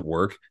that doesn't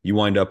work, you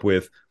wind up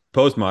with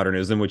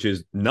postmodernism, which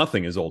is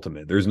nothing is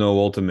ultimate. There's no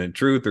ultimate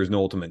truth. There's no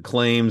ultimate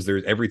claims.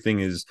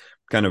 Everything is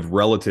kind of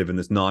relative in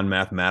this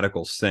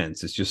non-mathematical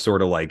sense. It's just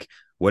sort of like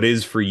what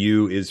is for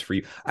you is for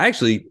you. I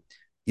actually,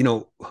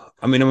 I'm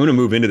going to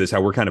move into this,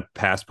 how we're kind of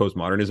past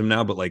postmodernism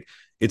now, but like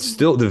it's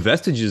still, the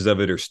vestiges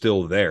of it are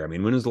still there. I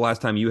mean, when was the last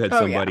time you had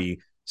somebody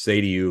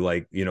say to you,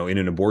 like, in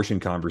an abortion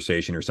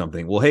conversation or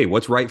something, well, hey,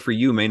 what's right for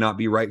you may not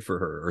be right for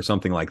her, or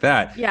something like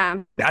that.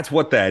 Yeah. That's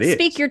what that is.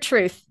 Speak your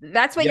truth.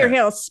 That's what you're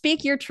here.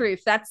 Speak your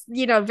truth. That's,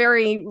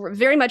 very,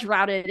 very much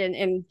routed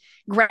and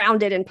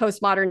grounded in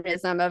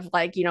postmodernism of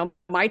like,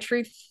 my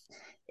truth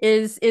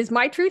is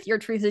my truth. Your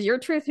truth is your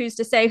truth. Who's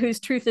to say whose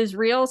truth is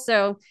real?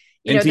 So,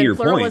 then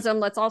pluralism,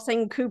 let's all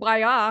sing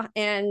kumbaya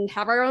and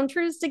have our own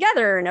truths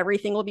together and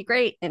everything will be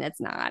great. And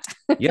it's not.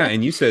 Yeah.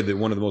 And you said that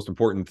one of the most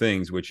important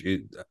things, which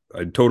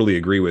I totally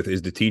agree with,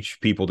 is to teach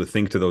people to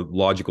think to the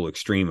logical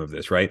extreme of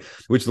this, right?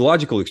 Which the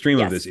logical extreme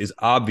of this is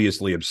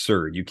obviously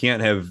absurd. You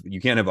can't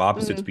have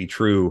opposites be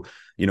true,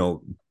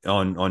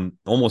 on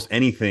almost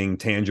anything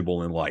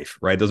tangible in life,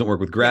 right? It doesn't work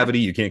with gravity.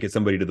 You can't get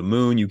somebody to the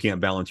moon. You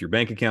can't balance your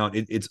bank account.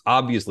 It's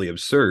obviously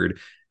absurd.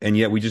 And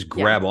yet we just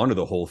grab onto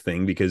the whole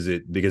thing because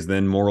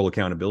then moral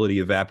accountability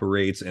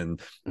evaporates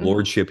and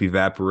lordship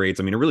evaporates.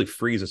 I mean, it really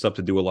frees us up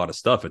to do a lot of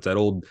stuff. It's that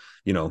old,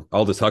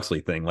 Aldous Huxley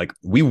thing. Like,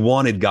 we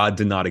wanted God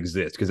to not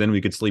exist because then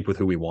we could sleep with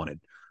who we wanted.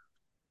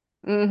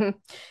 Mm-hmm.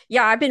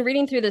 Yeah, I've been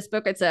reading through this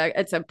book. It's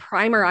a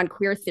primer on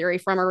queer theory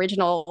from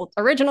original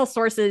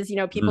sources,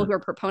 people who are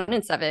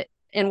proponents of it.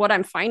 And what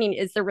I'm finding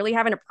is they're really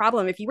having a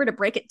problem. If you were to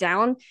break it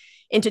down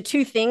into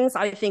two things,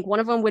 I think one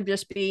of them would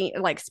just be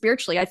like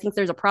spiritually. I think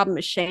there's a problem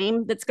of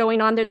shame that's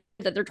going on there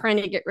that they're trying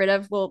to get rid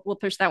of. We'll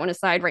push that one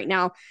aside right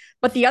now.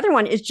 But the other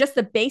one is just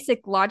the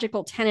basic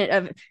logical tenet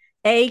of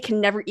A can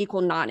never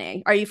equal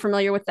non-A. Are you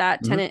familiar with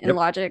that tenet in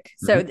logic?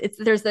 So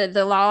there's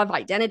the law of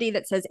identity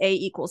that says A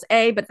equals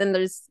A, but then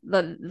there's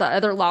the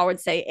other law would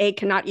say A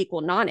cannot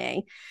equal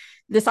non-A.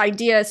 This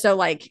idea, so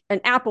like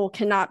an apple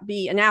cannot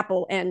be an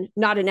apple and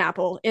not an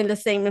apple in the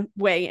same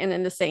way and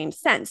in the same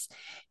sense.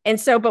 And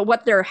so, but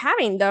what they're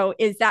having though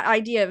is that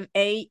idea of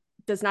A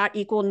does not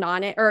equal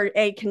non-A, or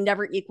A can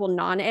never equal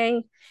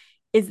non-A,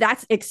 is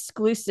that's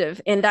exclusive,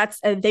 and that's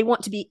they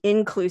want to be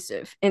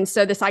inclusive. And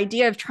so this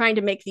idea of trying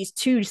to make these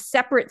two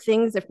separate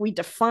things, if we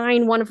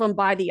define one of them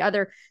by the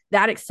other,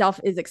 that itself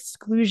is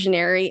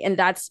exclusionary, and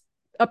that's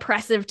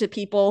oppressive to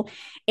people.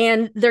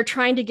 And they're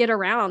trying to get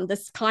around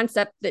this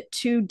concept that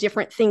two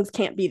different things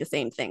can't be the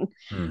same thing.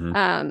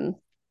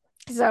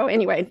 So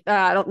anyway,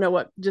 I don't know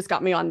what just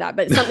got me on that,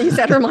 but something you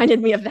said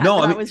reminded me of that.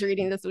 I was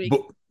reading this week.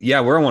 But yeah,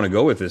 where I want to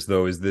go with this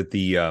though is that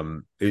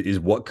is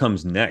what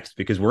comes next,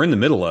 because we're in the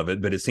middle of it,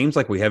 but it seeds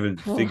like we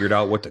haven't figured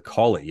out what to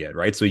call it yet,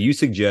 right? So you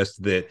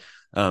suggest that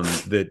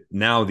that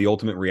now the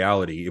ultimate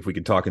reality, if we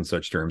could talk in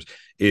such terms,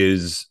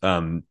 is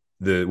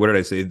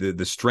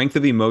the strength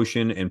of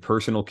emotion and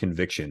personal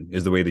conviction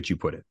is the way that you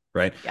put it,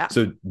 right? Yeah.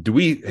 So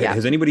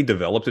has anybody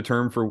developed a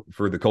term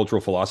for the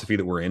cultural philosophy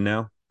that we're in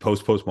now,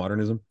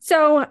 postmodernism?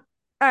 So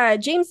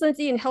James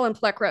Lindsay and Helen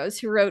Pleckrose,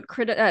 who wrote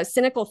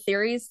Cynical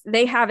Theories,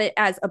 they have it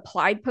as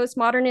applied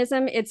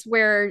postmodernism. It's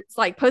where it's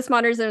like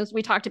postmodernism, as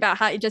we talked about,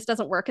 how it just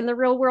doesn't work in the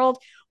real world.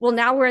 Well,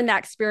 now we're in that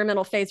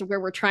experimental phase where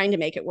we're trying to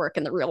make it work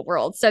in the real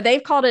world. So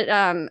they've called it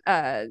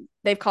applied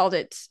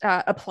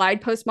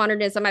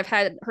postmodernism.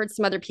 I've heard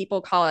some other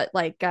people call it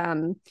like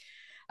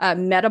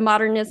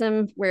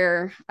metamodernism,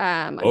 where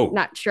I'm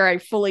not sure I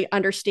fully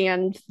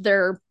understand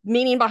their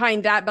meaning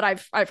behind that, but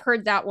I've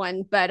heard that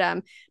one.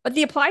 But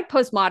the applied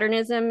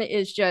postmodernism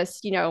is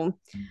just,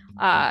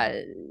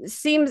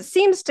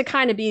 seems to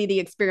kind of be the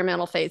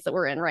experimental phase that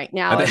we're in right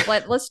now.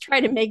 Let's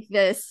try to make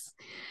this.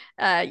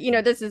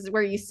 This is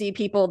where you see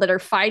people that are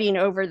fighting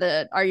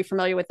over are you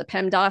familiar with the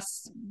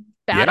PEMDAS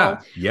battle?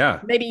 Yeah.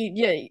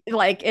 Maybe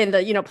like in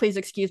the, please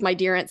excuse my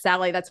dear Aunt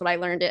Sally. That's what I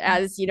learned it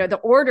as, the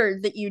order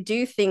that you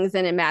do things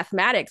in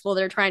mathematics. Well,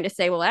 they're trying to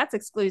say, well, that's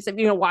exclusive.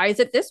 Why is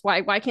it this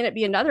way? Why can't it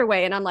be another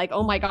way? And I'm like,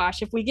 oh my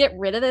gosh, if we get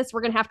rid of this,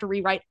 we're going to have to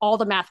rewrite all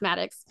the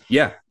mathematics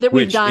that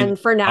we've done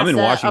for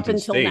NASA up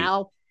until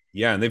now.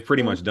 Yeah, and they've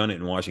pretty much done it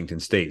in Washington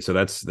State. So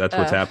that's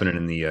what's happening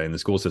in the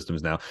school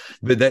systems now.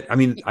 But I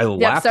laughed a little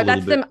bit. So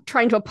that's them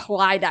trying to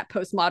apply that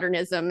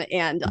postmodernism,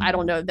 and I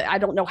don't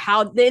know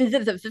how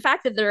the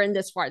fact that they're in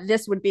this far.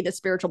 This would be the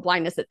spiritual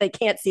blindness that they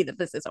can't see that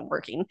this isn't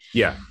working.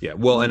 Yeah.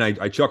 Well, and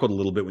I chuckled a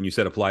little bit when you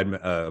said applied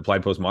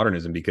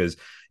postmodernism, because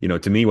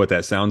to me what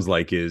that sounds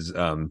like is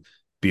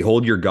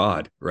behold your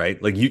God,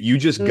 right? Like you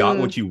just got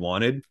what you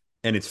wanted.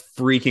 And it's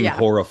freaking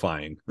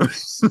horrifying,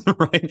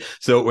 right?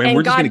 So, and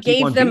we're just God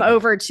gave them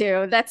over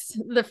to. That's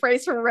the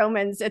phrase from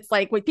Romans. It's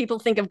like when people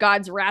think of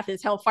God's wrath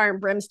as hellfire and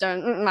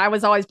brimstone. I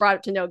was always brought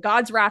up to know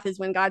God's wrath is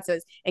when God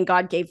says, and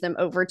God gave them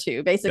over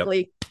to.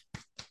 Basically,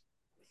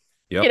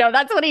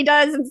 that's what he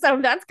does. And so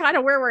that's kind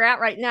of where we're at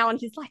right now. And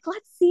he's like,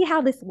 let's see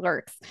how this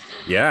works.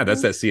 Yeah,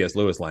 that's that C.S.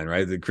 Lewis line,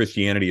 right? The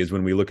Christianity is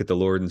when we look at the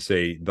Lord and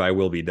say, thy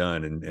will be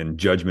done. And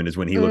judgment is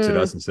when he looks at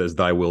us and says,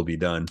 thy will be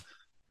done.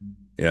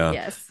 Yeah.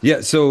 Yes.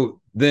 Yeah. So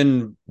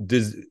then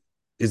is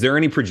there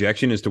any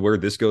projection as to where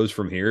this goes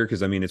from here?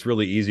 Because it's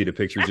really easy to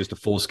picture just a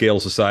full scale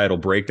societal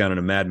breakdown in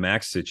a Mad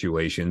Max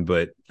situation.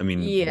 But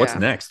what's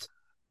next?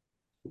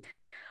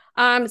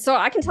 So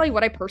I can tell you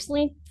what I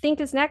personally think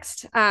is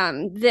next.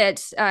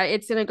 That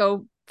it's going to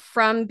go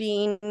from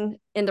being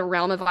in the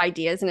realm of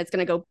ideas, and it's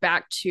going to go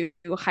back to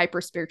hyper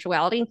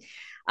spirituality.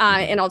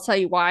 And I'll tell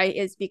you why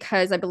is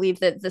because I believe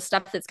that the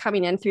stuff that's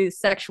coming in through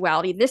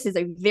sexuality, this is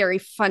a very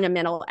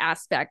fundamental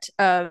aspect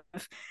of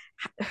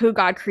who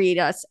God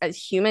created us as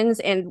humans.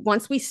 And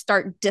once we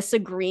start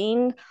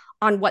disagreeing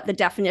on what the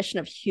definition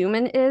of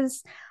human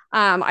is,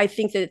 I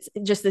think that it's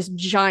just this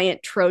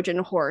giant Trojan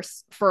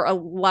horse for a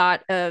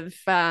lot of,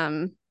 how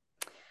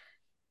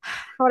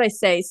would I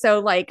say?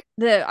 So like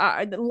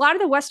a lot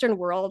of the Western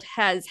world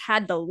has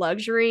had the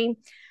luxury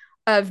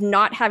of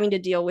not having to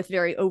deal with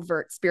very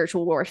overt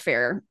spiritual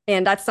warfare.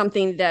 And that's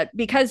something that,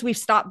 because we've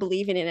stopped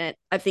believing in it,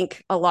 I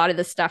think a lot of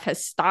the stuff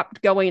has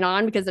stopped going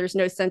on, because there's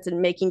no sense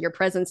in making your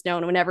presence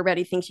known when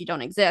everybody thinks you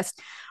don't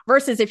exist.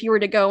 Versus if you were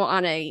to go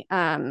on a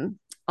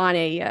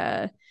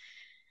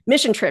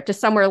mission trip to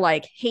somewhere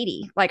like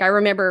Haiti. Like I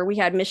remember we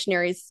had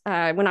missionaries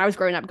when I was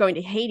growing up going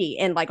to Haiti,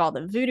 and like all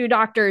the voodoo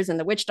doctors and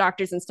the witch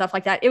doctors and stuff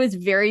like that. It was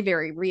very,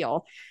 very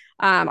real.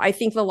 I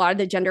think a lot of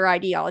the gender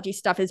ideology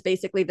stuff is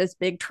basically this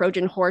big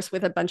Trojan horse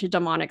with a bunch of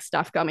demonic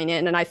stuff coming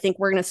in. And I think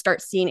we're going to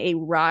start seeing a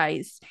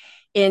rise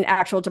in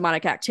actual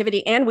demonic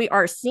activity. And we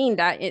are seeing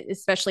that,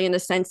 especially in the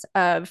sense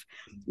of,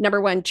 number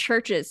one,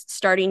 churches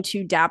starting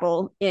to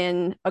dabble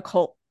in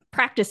occult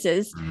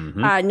practices.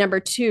 Number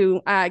two,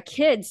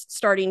 kids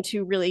starting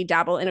to really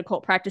dabble in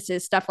occult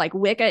practices. Stuff like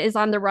Wicca is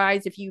on the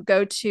rise. If you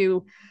go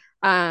to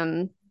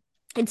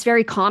it's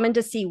very common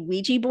to see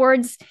Ouija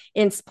boards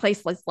in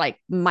places like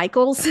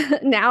Michael's.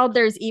 Now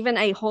there's even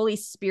a Holy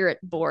Spirit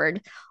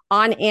board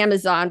on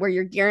Amazon where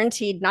you're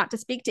guaranteed not to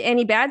speak to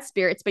any bad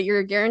spirits, but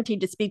you're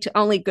guaranteed to speak to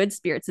only good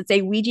spirits. It's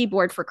a Ouija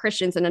board for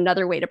Christians and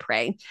another way to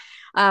pray.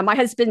 My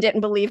husband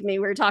didn't believe me.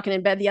 We were talking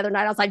in bed the other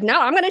night. I was like,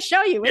 no, I'm going to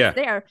show you. It's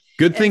there.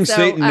 Good thing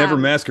Satan never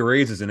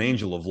masquerades as an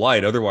angel of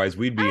light. Otherwise,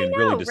 we'd be in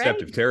really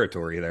deceptive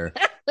territory there.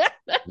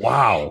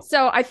 Wow.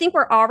 So I think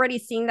we're already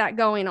seeing that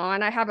going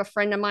on. I have a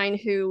friend of mine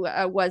who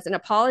was an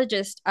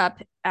apologist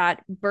up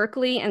at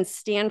Berkeley and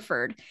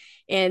Stanford.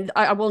 And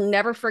I will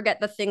never forget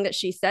the thing that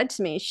she said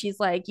to me. She's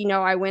like,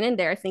 I went in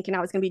there thinking I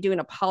was going to be doing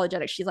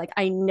apologetics. She's like,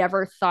 I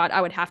never thought I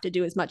would have to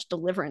do as much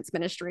deliverance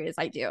ministry as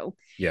I do.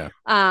 Yeah.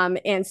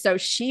 And so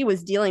she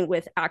was dealing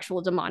with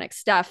actual demonic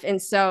stuff. And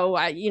so,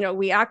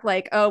 we act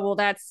like, oh, well,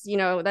 that's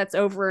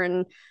over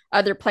in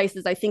other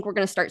places. I think we're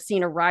going to start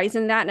seeing a rise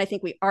in that. And I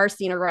think we are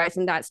seeing a rise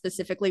in that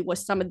specifically with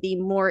some of the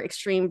more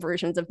extreme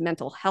versions of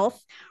mental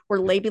health. We're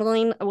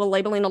labeling a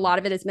lot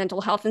of it as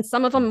mental health. And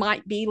some of them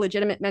might be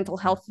legitimate mental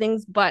health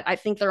things, but I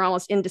think they're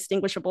almost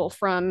indistinguishable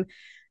from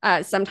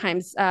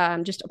sometimes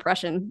just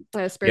oppression,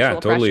 spiritual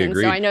oppression. Totally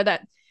agreed. So I know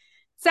that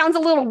sounds a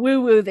little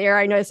woo woo there.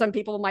 I know some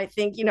people might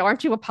think,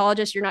 aren't you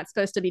apologists? You're not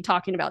supposed to be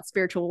talking about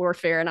spiritual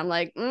warfare. And I'm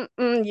like,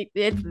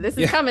 this is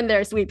Yeah. coming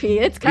there, sweet pea.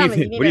 It's What do you coming.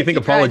 You think? need What do you to think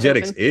keep your eyes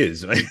apologetics open.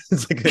 is?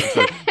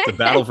 It's a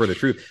battle for the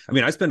truth. I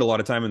mean, I spend a lot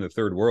of time in the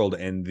third world,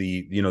 and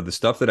the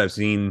stuff that I've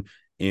seen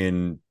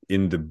in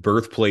the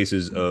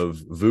birthplaces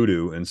of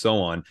voodoo and so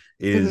on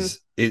Mm-hmm.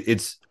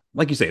 it's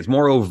like you say, it's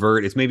more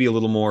overt. It's maybe a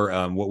little more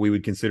what we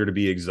would consider to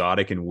be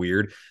exotic and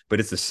weird, but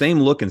it's the same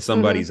look in Mm-hmm.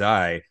 somebody's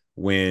eye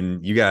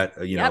when you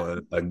got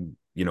Yep.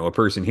 a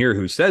person here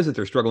who says that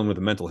they're struggling with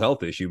a mental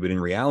health issue, but in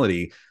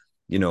reality,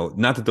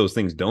 not that those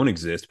things don't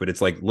exist, but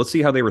it's like, let's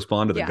see how they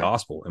respond to the Yeah.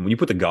 gospel. And when you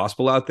put the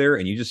gospel out there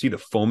and you just see the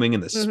foaming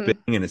and the Mm-hmm.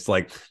 spitting, and it's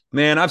like,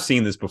 man, I've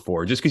seen this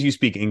before. Just because you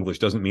speak English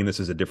doesn't mean this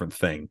is a different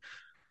thing.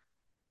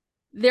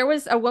 There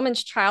was a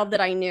woman's child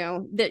that I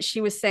knew that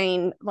she was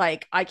saying,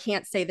 like, I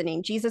can't say the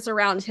name Jesus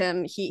around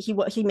him. He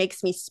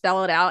makes me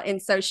spell it out. And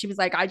so she was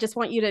like, I just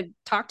want you to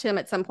talk to him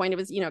at some point. It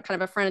was, kind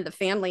of a friend of the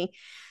family.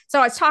 So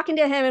I was talking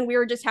to him and we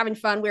were just having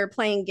fun. We were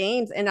playing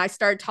games and I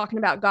started talking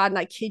about God. And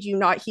I kid you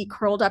not, he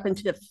curled up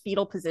into the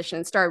fetal position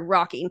and started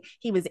rocking.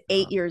 He was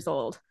 8 years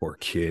old. Poor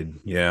kid.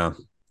 Yeah.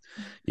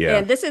 Yeah.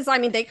 And this is, I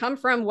mean, they come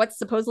from what's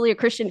supposedly a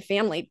Christian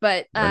family,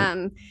 but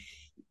Right.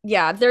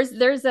 yeah, there's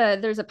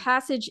a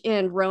passage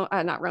in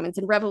not Romans,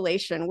 in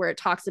Revelation, where it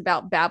talks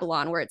about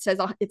Babylon, where it says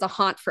it's a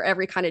haunt for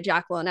every kind of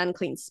jackal and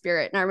unclean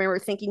spirit. And I remember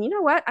thinking, you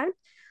know what, I'm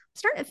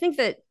starting to think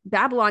that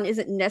Babylon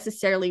isn't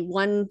necessarily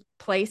one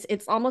place.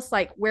 It's almost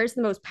like, where's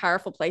the most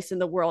powerful place in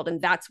the world, and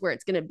that's where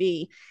it's going to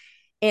be.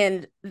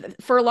 And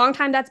for a long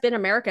time, that's been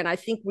America. And I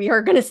think we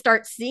are going to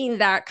start seeing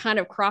that kind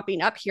of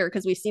cropping up here,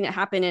 because we've seen it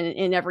happen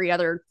in every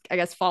other, I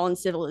guess, fallen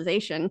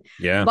civilization.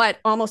 Yeah. But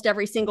almost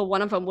every single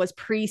one of them was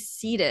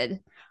preceded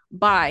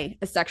by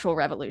a sexual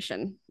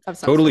revolution of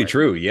some Totally sort.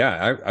 true.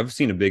 Yeah, I've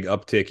seen a big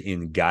uptick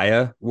in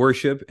Gaia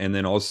worship, and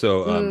then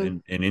also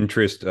Mm, an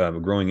interest, a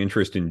growing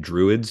interest in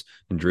druids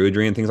and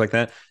druidry and things like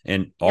that.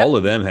 And all yep.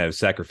 of them have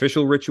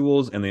sacrificial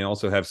rituals, and they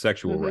also have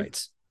sexual Mm-hmm.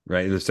 rites,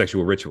 right? The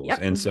sexual rituals, Yep.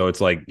 and so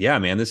it's like, yeah,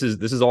 man, this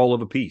is all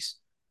of a piece.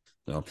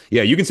 So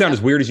yeah, you can sound as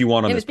Yep. weird as you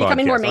want on And this it's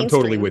becoming more podcast. I'm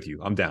totally mainstream. with you.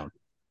 I'm down.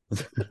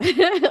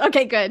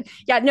 Okay, good.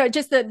 Yeah, no,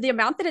 just the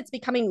amount that it's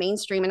becoming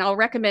mainstream. And I'll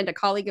recommend a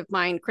colleague of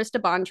mine,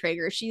 Krista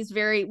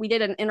Bontrager. We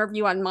did an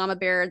interview on Mama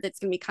Bear that's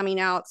going to be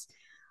coming out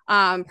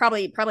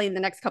probably in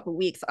the next couple of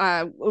weeks,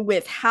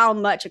 with how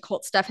much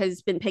occult stuff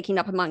has been picking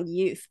up among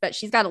youth. But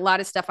she's got a lot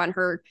of stuff on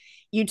her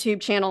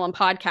YouTube channel and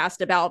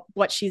podcast about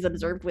what she's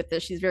observed with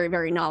this. She's very,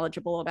 very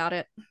knowledgeable about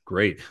it.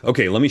 Great.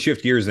 Okay, let me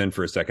shift gears then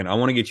for a second. I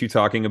want to get you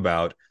talking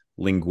about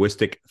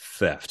linguistic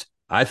theft.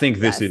 I think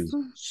this Yes. is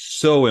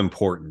so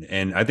important.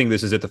 And I think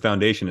this is at the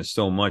foundation of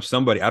so much.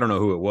 Somebody, I don't know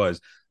who it was,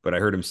 but I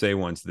heard him say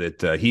once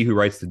that he who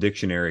writes the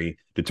dictionary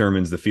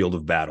determines the field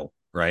of battle,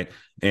 right?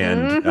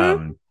 And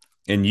Mm-hmm.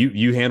 and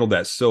you handled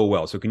that so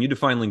well. So can you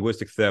define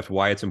linguistic theft,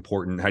 why it's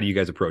important? How do you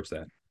guys approach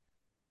that?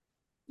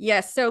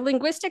 Yes. So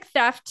linguistic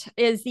theft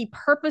is the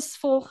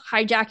purposeful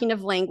hijacking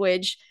of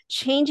language,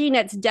 changing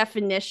its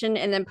definition,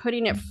 and then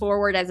putting it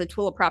forward as a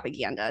tool of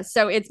propaganda.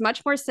 So it's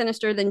much more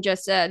sinister than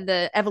just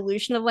the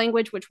evolution of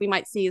language, which we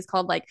might see is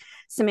called like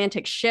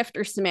semantic shift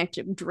or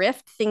semantic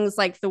drift. Things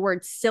like the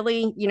word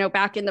silly,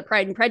 back in the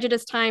Pride and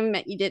Prejudice time,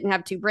 meant you didn't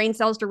have two brain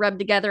cells to rub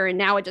together. And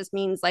now it just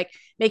means like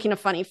making a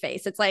funny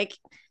face. It's like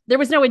there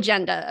was no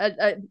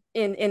agenda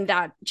in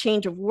that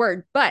change of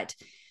word, but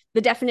the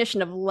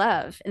definition of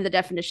love and the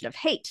definition of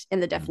hate and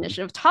the Mhm.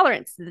 definition of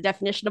tolerance, the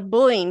definition of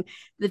bullying,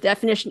 the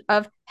definition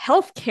of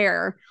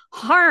healthcare,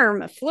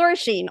 harm,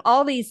 flourishing,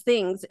 all these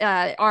things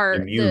are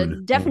the Immune. Yeah.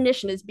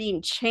 definition is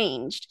being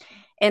changed.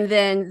 And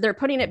then they're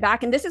putting it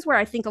back. And this is where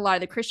I think a lot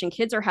of the Christian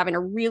kids are having a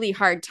really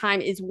hard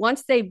time, is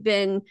once they've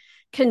been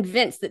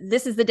convinced that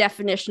this is the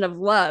definition of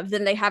love,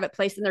 then they have it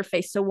placed in their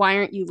face. So why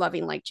aren't you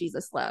loving like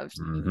Jesus loved?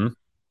 Mm-hmm.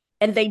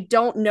 And they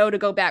don't know to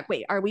go back.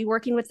 Wait, are we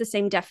working with the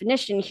same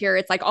definition here?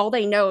 It's like all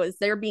they know is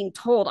they're being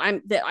told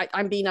I'm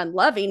being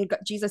unloving.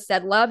 Jesus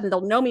said love, and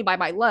they'll know me by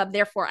my love.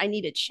 Therefore, I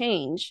need to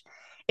change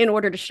in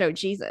order to show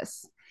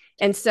Jesus.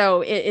 And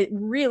so it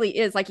really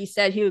is, like you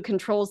said, who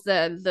controls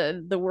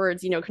the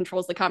words,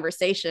 controls the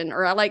conversation.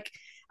 Or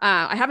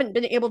I haven't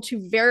been able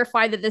to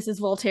verify that this is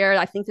Voltaire.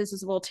 I think this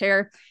is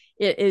Voltaire.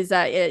 It is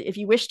if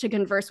you wish to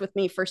converse with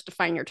me, first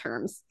define your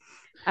terms,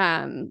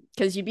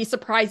 because you'd be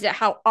surprised at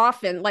how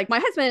often, like my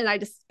husband and I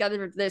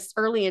discovered this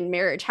early in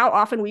marriage, how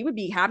often we would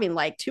be having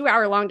like 2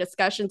 hour long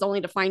discussions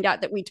only to find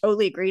out that we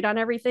totally agreed on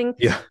everything.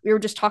 Yeah. We were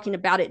just talking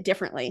about it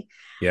differently.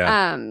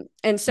 Yeah.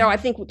 And so I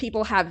think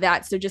people have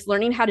that. So just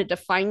learning how to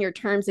define your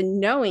terms and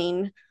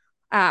knowing,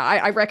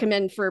 I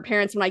recommend for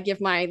parents, when I give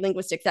my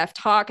linguistic theft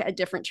talk at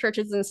different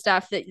churches and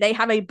stuff, that they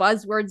have a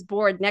buzzwords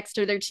board next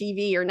to their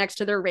TV or next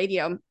to their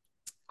radio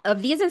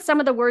of these are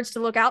some of the words to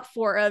look out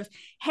for. Of,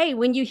 hey,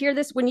 when you hear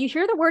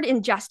the word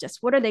injustice,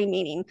 what are they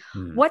meaning?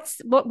 Hmm.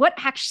 What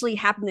actually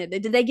happened?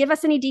 Did they give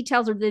us any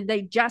details, or did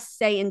they just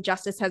say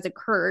injustice has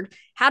occurred?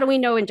 How do we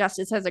know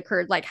injustice has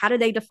occurred? Like, how do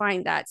they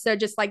define that? So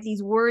just like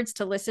these words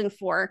to listen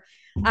for,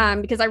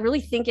 because I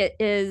really think it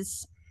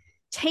is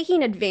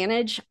taking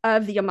advantage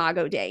of the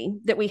Imago Dei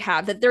that we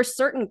have, that there's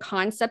certain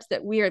concepts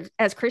that we are,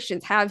 as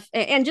Christians have,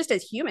 and just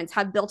as humans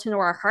have built into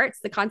our hearts,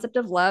 the concept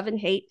of love and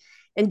hate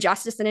and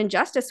justice and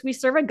injustice. We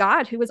serve a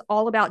God who is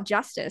all about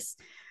justice.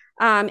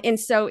 And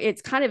so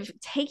it's kind of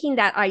taking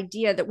that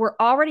idea that we're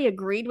already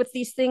agreed with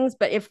these things,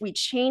 but if we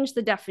change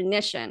the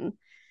definition,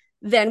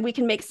 then we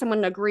can make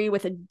someone agree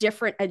with a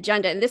different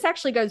agenda. And this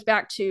actually goes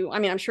back to, I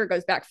mean, I'm sure it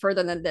goes back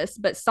further than this,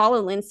 but Saul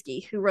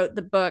Alinsky, who wrote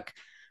the book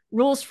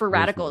Rules for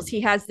Radicals,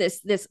 he has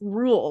this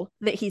rule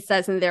that he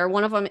says in there.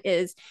 One of them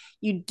is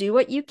you do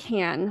what you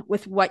can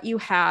with what you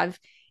have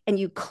and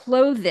you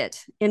clothe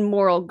it in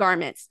moral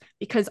garments,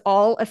 because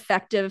all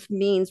effective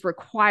means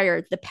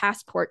require the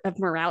passport of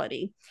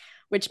morality,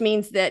 which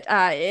means that,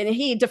 and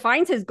he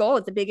defines his goal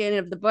at the beginning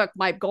of the book.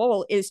 My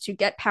goal is to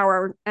get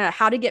power,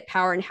 how to get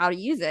power and how to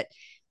use it.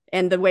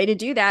 And the way to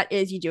do that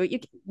is you do what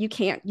you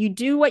can. You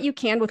do what you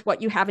can with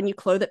what you have and you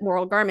clothe it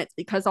moral garments,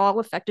 because all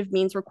effective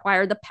means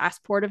require the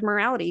passport of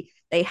morality.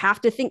 They have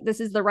to think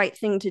this is the right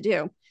thing to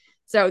do.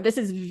 So this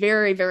is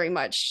very, very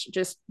much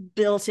just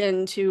built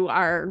into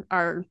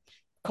our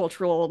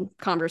cultural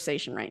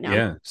conversation right now.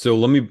 Yeah. So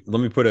let me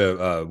put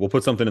we'll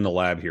put something in the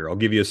lab here. I'll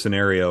give you a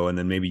scenario, and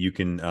then maybe you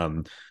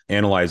can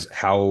analyze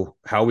how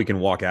we can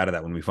walk out of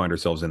that when we find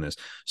ourselves in this.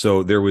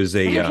 So there was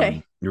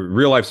a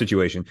real life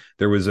situation.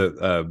 There was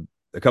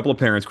a couple of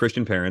parents,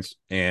 Christian parents,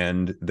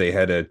 and they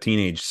had a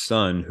teenage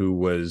son who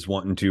was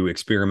wanting to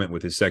experiment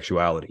with his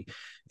sexuality.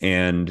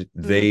 And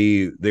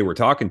they were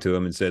talking to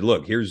him and said,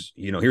 look, here's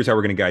how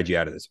we're going to guide you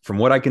out of this. From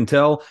what I can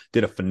tell,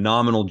 did a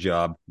phenomenal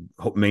job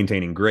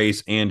maintaining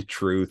grace and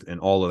truth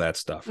and all of that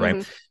stuff,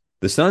 right?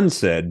 The son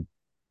said,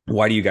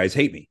 why do you guys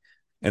hate me?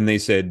 And they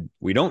said,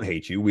 we don't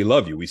hate you. We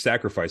love you. We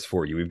sacrifice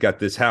for you. We've got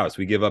this house.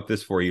 We give up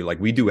this for you. Like,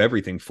 we do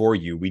everything for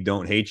you. We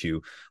don't hate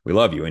you. We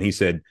love you. And he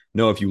said,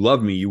 no, if you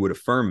love me, you would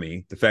affirm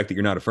me. The fact that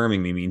you're not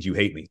affirming me means you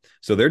hate me.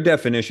 So their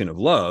definition of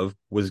love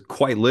was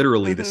quite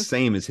literally the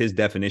same as his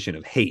definition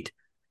of hate.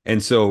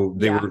 And so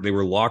they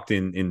were locked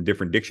in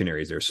different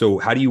dictionaries there. So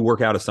how do you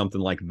work out of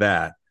something like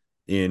that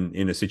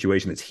in a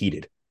situation that's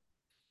heated?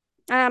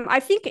 I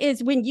think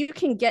is when you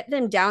can get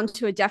them down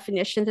to a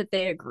definition that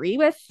they agree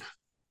with.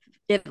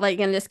 It, like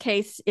in this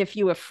case, if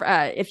you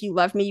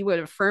love me, you would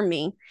affirm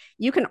me.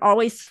 You can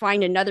always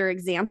find another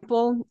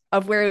example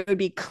of where it would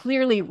be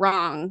clearly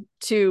wrong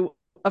to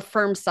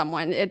affirm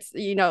someone. It's,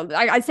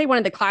 I'd say one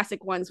of the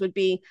classic ones would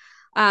be,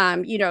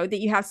 that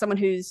you have someone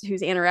who's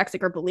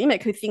anorexic or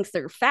bulimic who thinks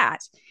they're fat.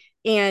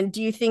 And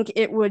do you think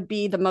it would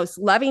be the most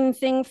loving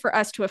thing for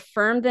us to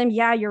affirm them?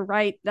 Yeah, you're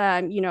right.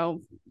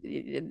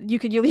 You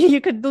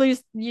could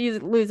lose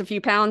a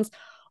few pounds.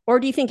 Or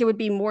do you think it would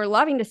be more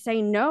loving to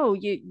say, no,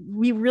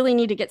 we really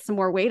need to get some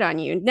more weight on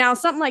you? Now,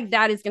 something like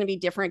that is going to be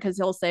different, because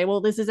he'll say,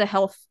 well, this is a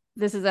health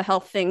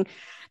thing.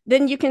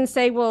 Then you can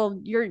say, well,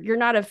 you're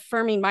not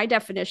affirming my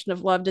definition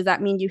of love. Does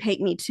that mean you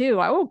hate me too?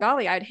 Oh,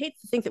 golly, I'd hate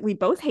to think that we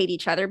both hate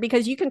each other,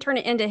 because you can turn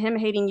it into him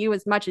hating you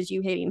as much as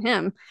you hating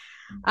him.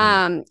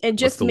 And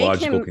just what's the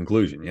logical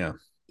conclusion? Yeah.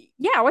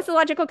 Yeah. What's the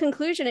logical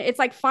conclusion? It's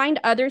like, find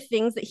other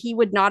things that he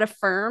would not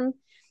affirm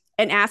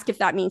and ask if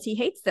that means he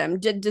hates them.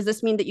 Does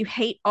this mean that you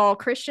hate all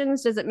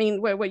Christians? Does it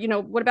mean,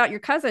 what about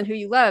your cousin who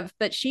you love,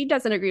 but she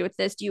doesn't agree with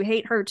this? Do you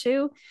hate her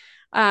too?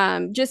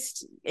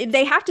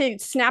 They have to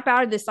snap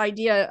out of this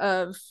idea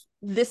of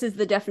this is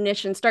the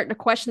definition, start to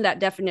question that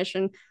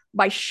definition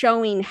by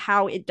showing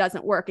how it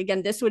doesn't work.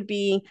 Again, this would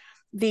be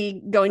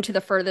the going to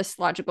the furthest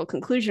logical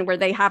conclusion, where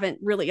they haven't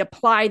really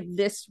applied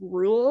this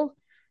rule,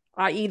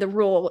 i.e. the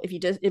rule,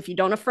 if you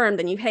don't affirm,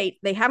 then you hate.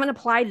 They haven't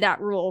applied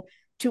that rule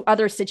to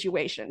other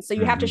situations. So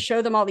you have to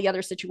show them all the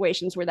other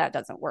situations where that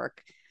doesn't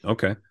work.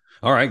 Okay.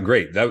 All right,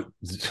 great. That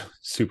was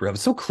super. It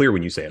was so clear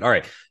when you say it. All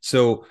right.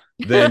 So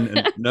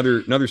then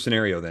another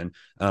scenario then.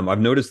 I've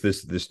noticed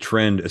this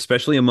trend,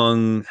 especially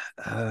among,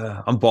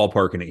 I'm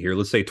ballparking it here.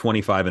 Let's say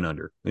 25 and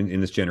under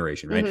in this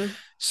generation, right?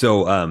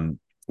 So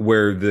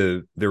where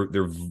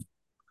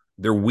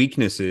their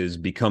weaknesses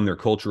become their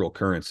cultural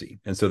currency.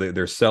 And so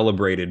they're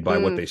celebrated by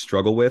what they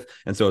struggle with.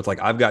 And so it's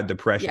like, I've got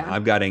depression,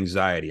 I've got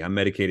anxiety, I'm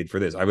medicated for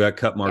this, I've got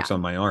cut marks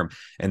on my arm.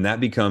 And that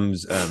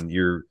becomes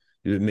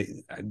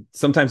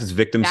sometimes it's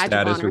victim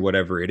status or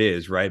whatever it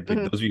is, right?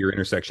 But those are your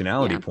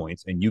intersectionality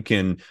points. And you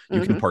can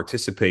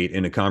participate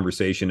in a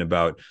conversation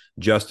about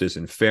justice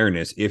and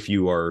fairness if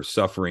you are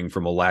suffering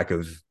from a lack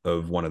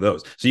of one of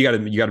those. So you got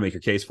to make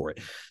your case for it.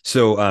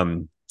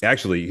 So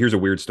actually, here's a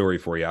weird story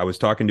for you. I was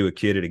talking to a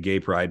kid at a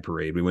gay pride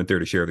parade. We went there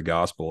to share the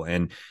gospel.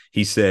 And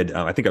he said,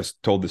 I think I've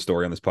told this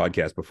story on this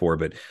podcast before,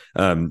 but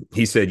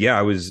he said, yeah,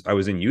 I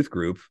was in youth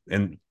group.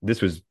 And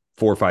this was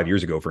 4 or 5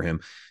 years ago for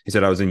him. He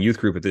said, I was in youth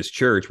group at this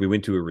church. We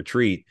went to a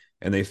retreat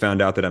and they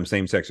found out that I'm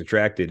same-sex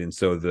attracted, and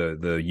so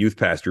the youth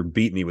pastor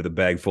beat me with a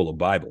bag full of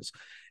Bibles.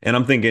 And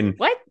I'm thinking,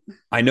 What?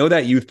 I know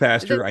that youth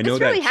pastor, Did I know this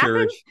that really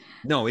happen? church.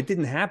 No, it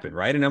didn't happen,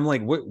 right? And I'm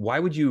like, what? Why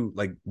would you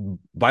like?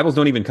 Bibles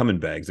don't even come in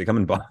bags; they come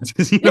in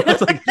boxes.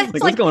 It's like It's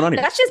what's like, going on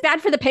here? that's just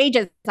bad for the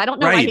pages. I don't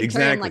know why Right, you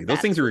carry them exactly. like Those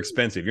that. things are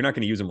expensive. You're not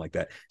going to use them like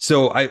that.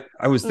 So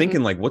I was Mm-mm.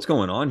 thinking like, what's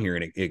going on here?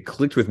 And it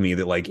clicked with me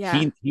that like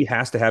Yeah. he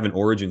has to have an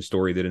origin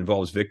story that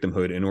involves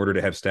victimhood in order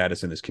to have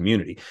status in this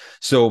community.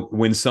 So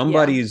when Yeah.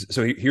 somebody's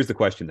so here's the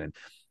question then.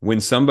 When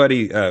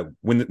somebody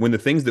when the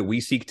things that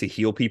we seek to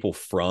heal people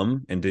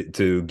from and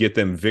to get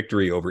them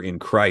victory over in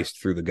Christ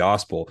through the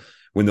gospel,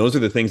 when those are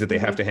the things that they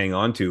have Mm-hmm. to hang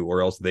on to,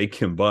 or else they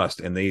combust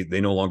and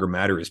they no longer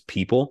matter as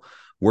people,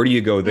 where do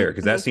you go there?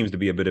 Because that Mm-hmm. seems to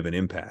be a bit of an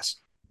impasse.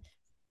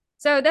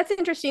 So that's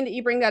interesting that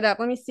you bring that up.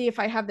 Let me see if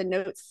I have the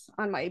notes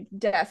on my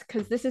desk,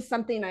 because this is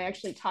something I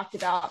actually talked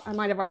about. I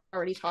might have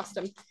already tossed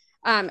them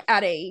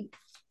at a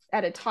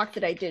talk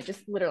that I did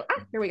just literally.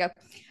 Here we go.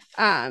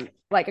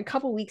 Like a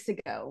couple weeks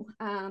ago.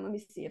 Let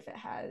me see if it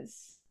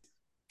has.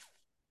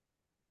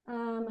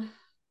 Um,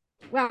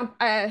 well,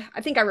 I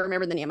think I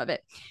remember the name of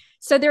it.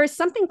 So there is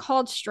something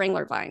called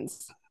strangler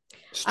vines.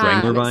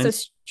 Strangler So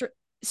vines?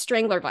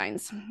 strangler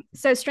vines.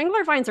 So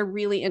strangler vines are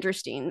really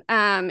interesting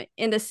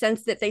in the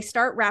sense that they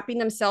start wrapping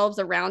themselves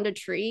around a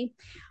tree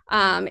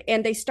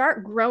and they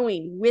start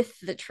growing with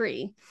the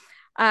tree.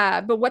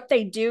 But what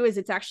they do is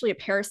it's actually a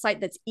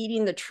parasite that's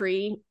eating the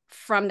tree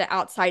from the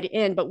outside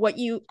in. But what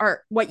you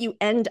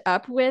end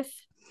up with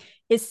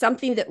is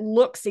something that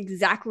looks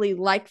exactly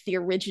like the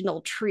original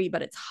tree,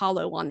 but it's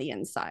hollow on the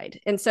inside.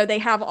 And so they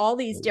have all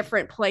these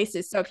different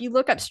places. So if you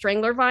look up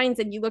strangler vines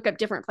and you look up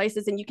different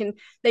places, and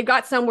they've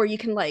got some where you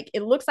can like,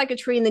 it looks like a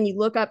tree, and then you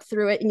look up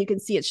through it and you can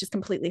see it's just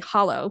completely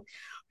hollow.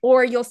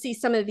 Or you'll see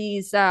some of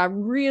these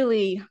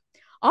really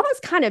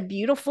almost kind of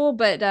beautiful,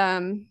 but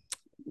in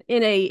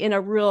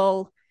a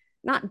real,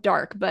 not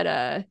dark,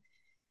 but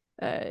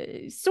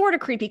sort of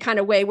creepy kind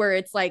of way, where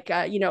it's like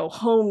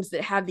homes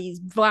that have these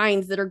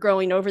vines that are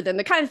growing over them,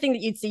 the kind of thing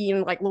that you'd see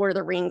in like Lord of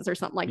the Rings or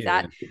something like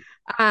Yeah,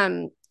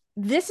 that.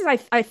 This is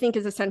I think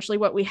is essentially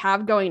what we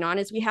have going on,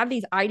 is we have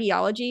these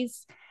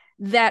ideologies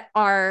that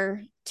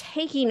are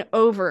taking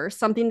over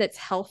something that's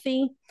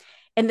healthy,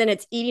 and then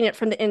it's eating it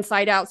from the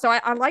inside out. So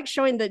I like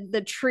showing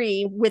the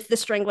tree with the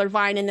strangler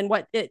vine, and then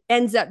what it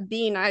ends up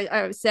being.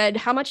 I said,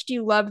 how much do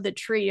you love the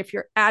tree if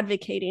you're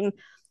advocating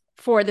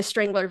for the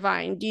strangler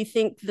vine? Do you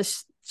think the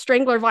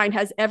strangler vine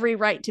has every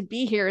right to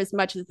be here as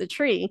much as the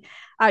tree?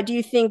 Do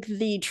you think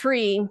the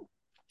tree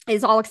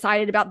is all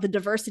excited about the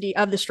diversity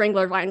of the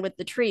strangler vine with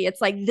the tree?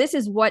 It's like, this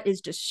is what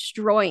is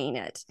destroying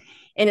it,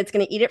 and it's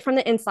going to eat it from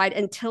the inside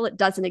until it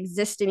doesn't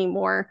exist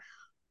anymore.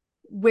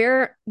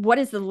 What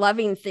is the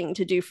loving thing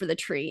to do for the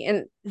tree?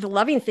 And the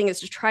loving thing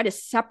is to try to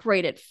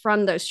separate it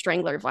from those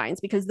strangler vines,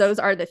 because those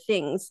are the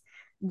things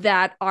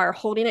that are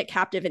holding it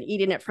captive and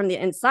eating it from the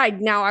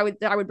inside. Now, I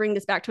would bring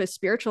this back to a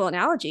spiritual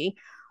analogy,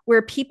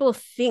 where people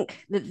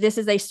think that this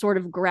is a sort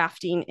of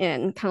grafting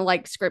in, kind of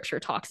like scripture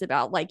talks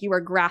about, like you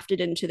are grafted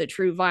into the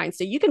true vine.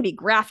 So you can be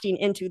grafting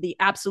into the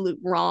absolute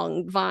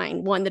wrong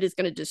vine, one that is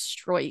going to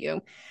destroy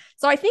you.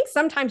 So I think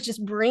sometimes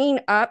just bringing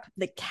up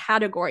the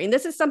category, and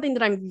this is something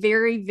that I'm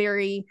very,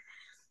 very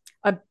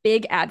a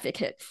big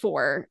advocate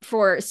for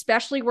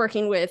especially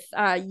working with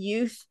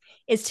youth,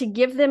 is to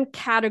give them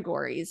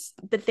categories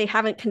that they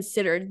haven't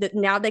considered, that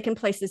now they can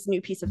place this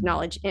new piece of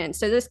knowledge in.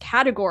 So this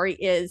category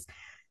is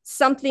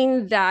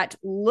something that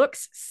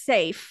looks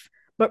safe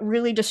but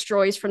really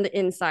destroys from the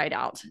inside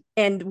out,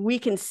 and we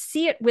can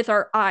see it with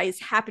our eyes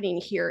happening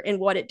here and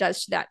what it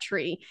does to that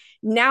tree.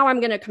 Now I'm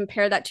going to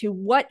compare that to,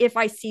 what if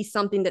I see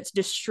something that's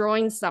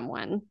destroying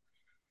someone?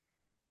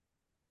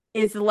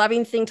 Is the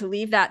loving thing to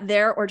leave that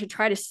there, or to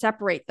try to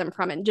separate them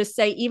from it and just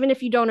say, even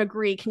if you don't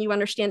agree, can you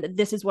understand that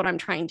this is what I'm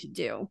trying to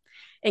do?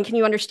 And can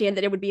you understand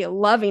that it would be a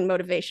loving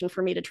motivation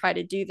for me to try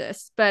to do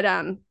this? But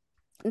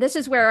this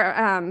is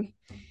where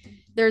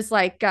there's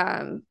like,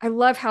 I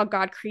love how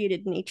God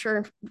created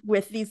nature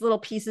with these little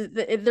pieces.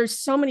 There's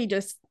so many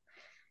just,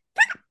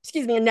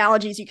 excuse me,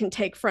 analogies you can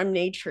take from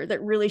nature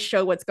that really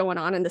show what's going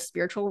on in the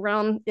spiritual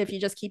realm if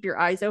you just keep your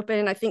eyes open.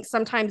 And I think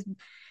sometimes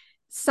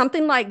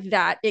something like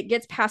that, it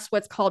gets past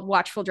what's called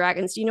watchful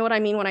dragons. Do you know what I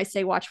mean when I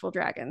say watchful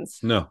dragons?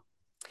 no.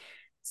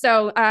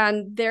 So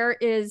there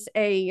is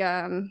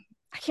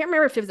I can't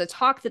remember if it was a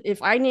talk, that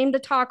if I named the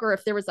talk, or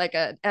if there was like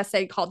a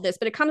essay called this,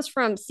 but it comes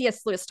from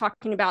C.S. Lewis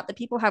talking about the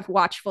people have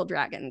watchful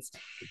dragons.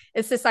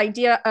 It's this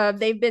idea of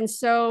they've been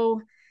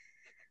so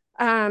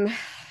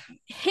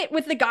hit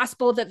with the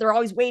gospel that they're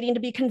always waiting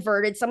to be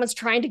converted. Someone's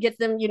trying to get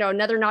them,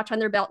 another notch on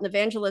their belt in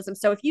evangelism.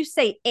 So if you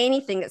say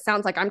anything that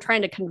sounds like I'm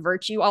trying to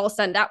convert you, all of a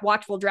sudden that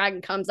watchful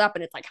dragon comes up,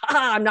 and it's like,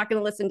 I'm not going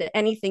to listen to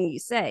anything you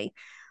say.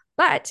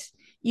 But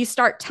you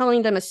start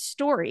telling them a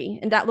story,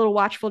 and that little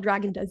watchful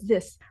dragon does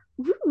this.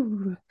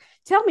 Ooh,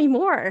 tell me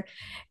more.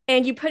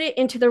 And you put it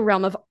into the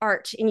realm of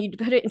art, and you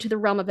put it into the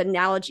realm of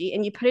analogy,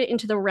 and you put it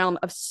into the realm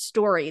of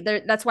story.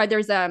 That's why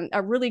there's a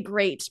really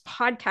great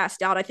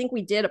podcast out. I think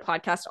we did a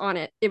podcast on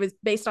it. It was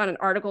based on an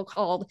article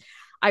called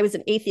I was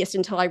an atheist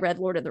until I read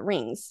Lord of the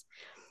Rings,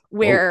 Oh,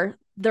 where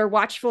their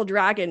watchful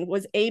dragon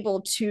was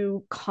able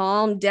to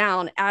calm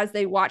down as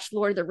they watched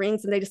Lord of the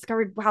Rings, and they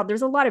discovered, wow,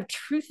 there's a lot of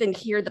truth in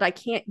here that I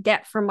can't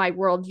get from my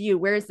worldview.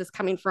 Where is this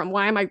coming from?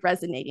 Why am I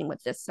resonating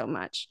with this so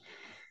much?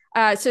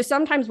 So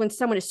sometimes when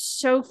someone is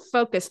so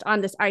focused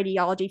on this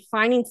ideology,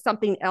 finding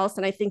something else,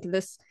 and I think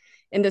this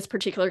in this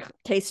particular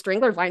case,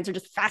 strangler vines are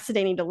just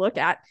fascinating to look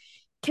at,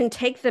 can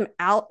take them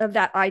out of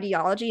that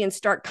ideology and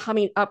start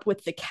coming up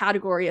with the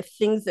category of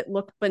things that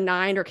look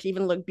benign or can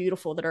even look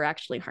beautiful that are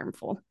actually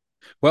harmful.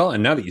 well,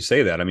 and now that you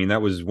say that, I mean,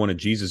 that was one of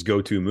Jesus'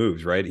 go-to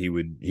moves, right? He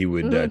would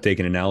take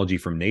an analogy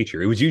from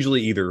nature. It was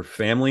usually either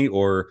family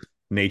or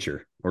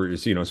nature, or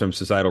just, some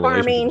societal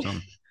relationship or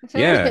Farming.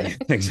 something. Yeah,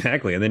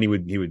 exactly. And then he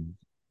would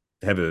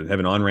have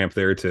an on ramp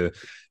there to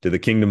the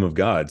kingdom of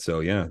God. So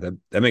yeah,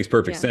 that makes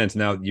perfect Yeah. sense.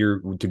 Now you're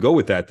to go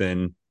with that.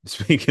 Then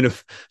speaking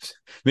of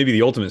maybe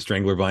the ultimate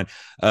strangler vine,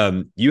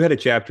 you had a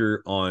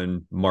chapter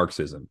on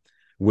Marxism,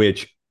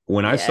 which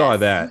when I saw Yes.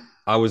 that,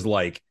 I was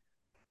like,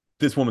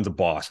 this woman's a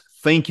boss.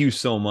 Thank you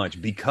so much,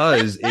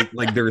 because it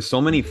like there are so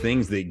many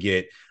things that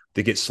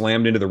get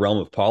slammed into the realm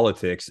of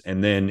politics,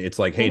 and then it's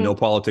like, hey, no Mm-hmm.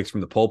 politics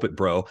from the pulpit,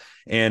 bro.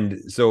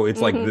 And so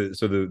it's like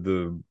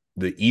Mm-hmm.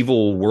 the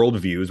evil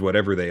worldviews,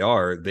 whatever they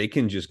are, they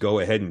can just go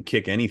ahead and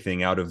kick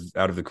anything out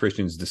of the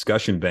Christians'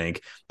 discussion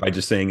bank by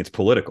just saying it's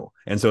political.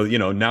 And so,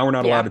 now we're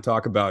not allowed Yeah. to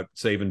talk about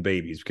saving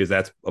babies because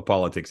that's a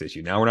politics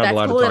issue. Now we're not That's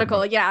allowed to talk about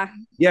political.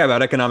 Yeah.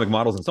 about economic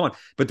models and so on.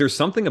 But there's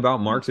something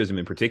about Marxism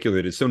in particular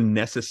that is so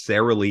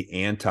necessarily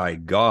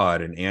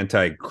anti-God and Mm-hmm.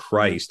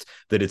 anti-Christ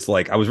that it's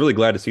like, I was really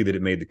glad to see that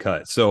it made the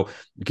cut. So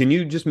can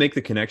you just make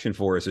the connection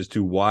for us as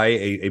to why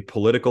a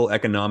political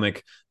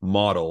economic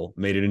model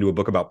made it into a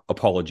book about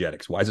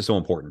apologetics? Why is it so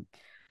important?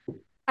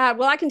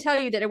 Well, I can tell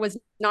you that it was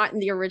not in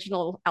the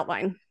original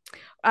outline.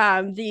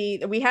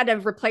 The we had to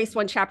replace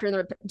one chapter,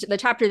 and the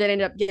chapter that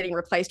ended up getting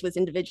replaced was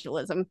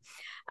individualism,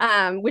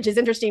 which is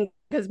interesting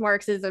because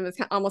Marxism is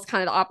almost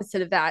kind of the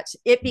opposite of that.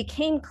 It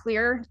became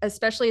clear,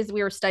 especially as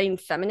we were studying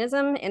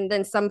feminism and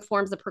then some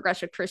forms of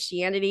progressive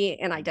Christianity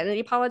and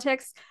identity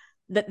politics,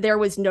 that there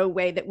was no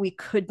way that we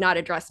could not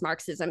address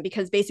Marxism,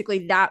 because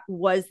basically that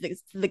was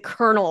the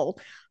kernel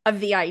of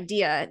the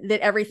idea that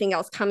everything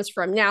else comes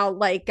from. Now,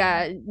 like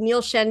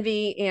Neil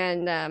Shenvi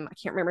and I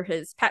can't remember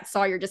Pat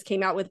Sawyer just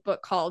came out with a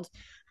book called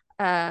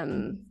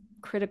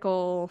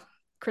critical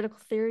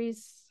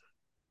theories.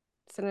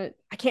 I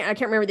can't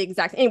remember the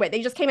exact. Anyway,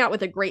 they just came out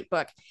with a great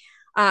book.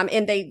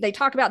 And they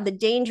talk about the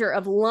danger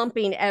of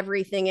lumping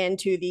everything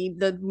into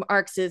the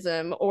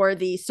Marxism or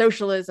the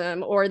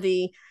socialism or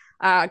the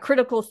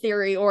critical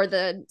theory or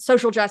the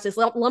social justice,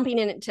 lumping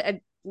in it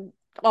to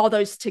all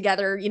those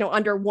together,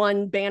 under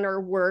one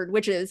banner word,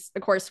 which is,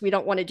 of course, we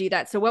don't want to do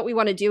that. So what we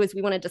want to do is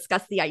we want to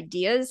discuss the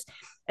ideas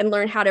and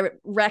learn how to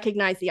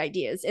recognize the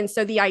ideas. And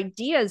so the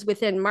ideas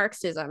within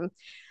Marxism,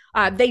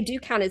 they do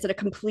count as a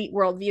complete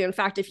worldview. In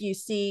fact, if you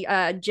see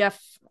Jeff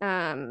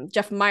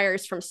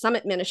Myers from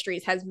Summit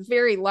Ministries has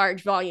very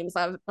large volumes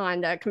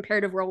on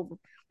comparative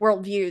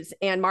worldviews,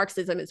 and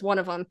Marxism is one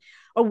of them.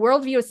 A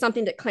worldview is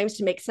something that claims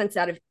to make sense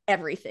out of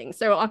everything.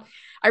 So,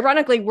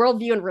 ironically,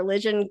 worldview and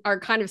religion are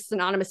kind of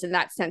synonymous in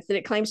that sense, that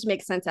it claims to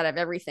make sense out of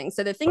everything.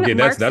 So the thing Okay, that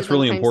that's Marxism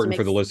really claims to important make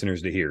for the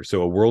listeners to hear.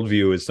 So a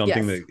worldview is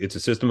something yes, that it's a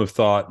system of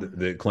thought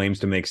that claims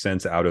to make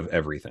sense out of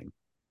everything.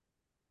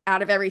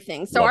 out of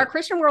everything. So Love our it.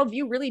 Christian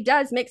worldview really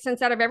does make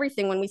sense out of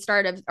everything when we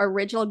start of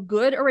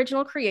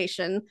original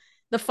creation,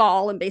 the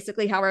fall, and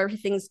basically how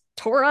everything's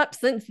tore up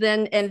since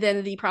then, and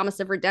then the promise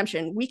of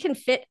redemption. We can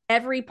fit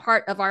every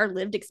part of our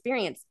lived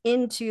experience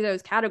into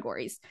those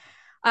categories.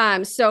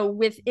 So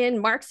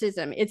within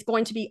Marxism, it's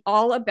going to be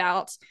all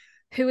about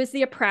who is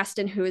the oppressed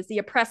and who is the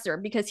oppressor,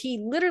 because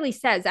he literally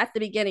says at the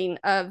beginning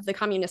of the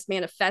Communist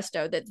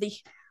Manifesto that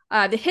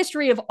the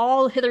history of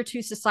all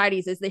hitherto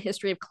societies is the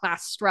history of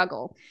class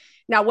struggle.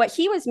 Now, what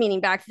he was meaning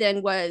back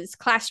then was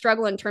class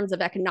struggle in terms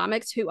of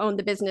economics, who owned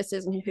the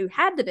businesses and who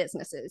had the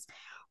businesses.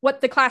 What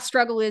the class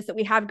struggle is that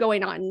we have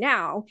going on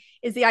now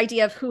is the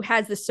idea of who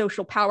has the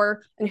social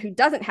power and who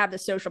doesn't have the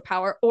social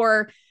power,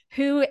 or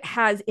who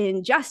has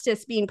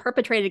injustice being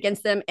perpetrated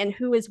against them and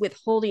who is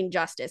withholding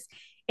justice.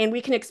 And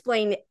we can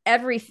explain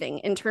everything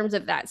in terms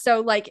of that.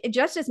 So, like,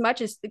 just as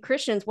much as the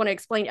Christians want to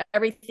explain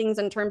everything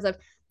in terms of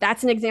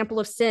that's an example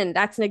of sin,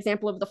 that's an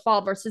example of the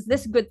fall, versus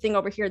this good thing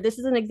over here, this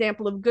is an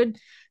example of good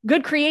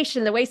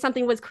creation, the way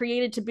something was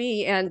created to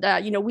be. And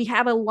we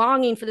have a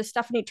longing for this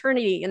stuff in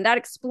eternity, and that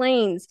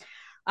explains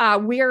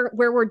where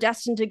we're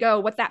destined to go,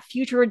 what that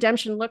future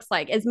redemption looks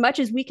like. As much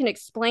as we can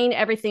explain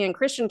everything in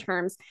Christian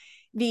terms,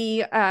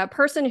 the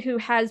person who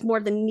has more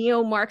of the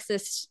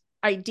neo-Marxist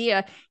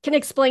idea can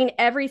explain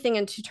everything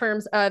into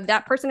terms of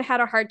that person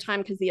had a hard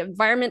time because the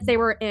environment they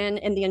were in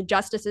and the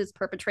injustices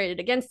perpetrated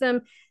against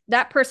them.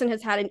 That person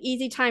has had an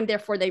easy time,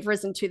 therefore they've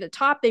risen to the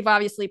top. They've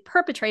obviously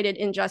perpetrated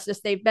injustice.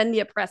 They've been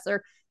the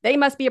oppressor. They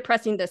must be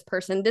oppressing this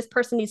person. This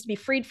person needs to be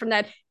freed from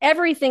that.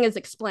 Everything is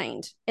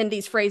explained in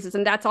these phrases.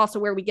 And that's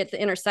also where we get the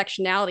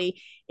intersectionality,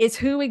 is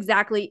who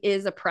exactly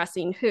is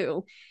oppressing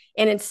who.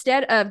 And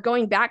instead of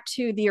going back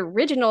to the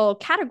original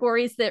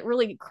categories that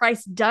really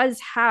Christ does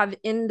have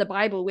in the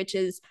Bible, which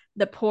is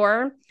the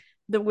poor,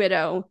 the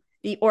widow,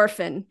 the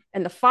orphan,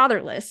 and the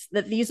fatherless,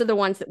 that these are the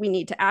ones that we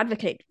need to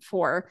advocate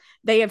for.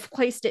 They have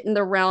placed it in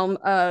the realm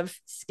of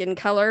skin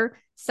color,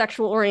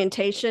 sexual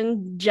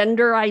orientation,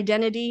 gender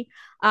identity,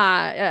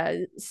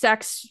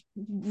 sex,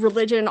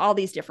 religion, all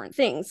these different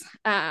things.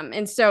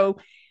 And so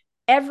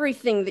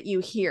everything that you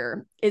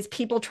hear is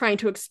people trying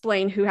to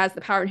explain who has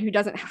the power and who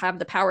doesn't have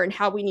the power, and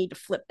how we need to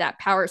flip that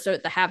power so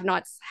that the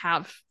have-nots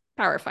have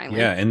power finally.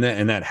 Yeah, and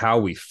that how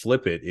we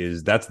flip it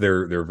is that's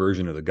their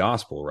version of the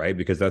gospel, right?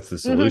 Because that's the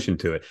solution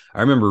to it.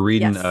 I remember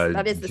reading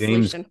that is the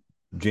solution.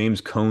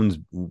 James Cone's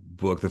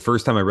book. The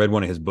first time I read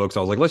one of his books, I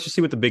was like, let's just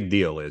see what the big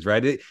deal is,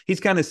 right? He's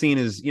kind of seen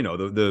as,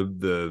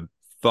 the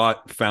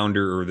thought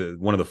founder or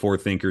one of the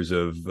forethinkers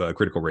of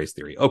critical race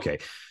theory. Okay,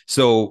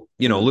 so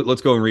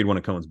let's go and read one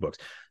of Cone's books.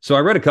 So I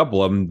read a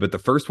couple of them, but the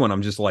first one,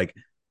 I'm just like,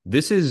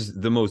 this is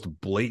the most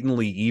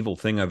blatantly evil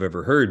thing I've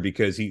ever heard,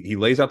 because he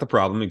lays out the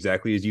problem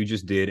exactly as you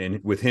just did,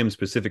 and with him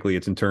specifically,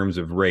 it's in terms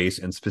of race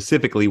and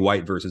specifically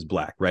white versus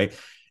black, right?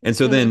 And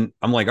so then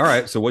I'm like, all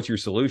right, so what's your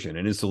solution?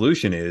 And his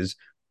solution is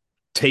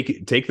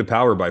take the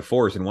power by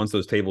force, and once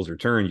those tables are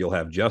turned, you'll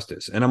have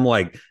justice. And I'm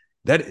like,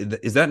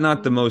 is that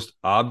not the most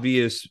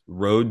obvious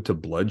road to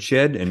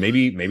bloodshed? And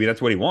maybe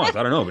that's what he wants.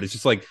 I don't know, but it's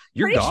just like,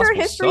 your pretty gospel sure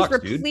history's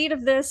sucks, replete dude.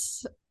 of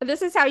this.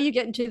 This is how you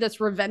get into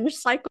this revenge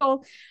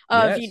cycle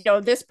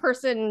of this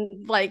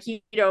person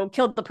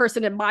killed the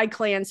person in my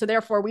clan, so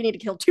therefore we need to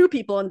kill 2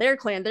 people in their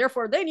clan,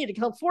 therefore they need to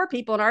kill 4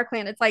 people in our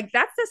clan. It's like,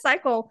 that's the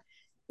cycle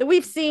that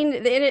we've seen.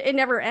 It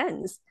never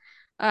ends.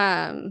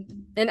 And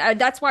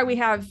that's why we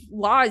have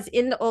laws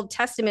in the Old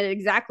Testament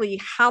exactly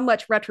how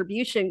much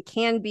retribution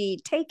can be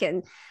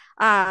taken,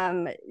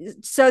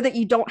 so that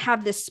you don't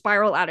have this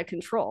spiral out of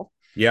control.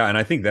 Yeah, and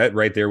I think that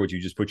right there, what you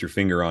just put your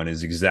finger on,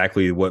 is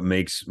exactly what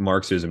makes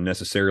Marxism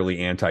necessarily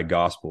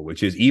anti-gospel,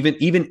 which is even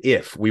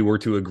if we were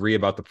to agree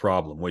about the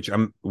problem, which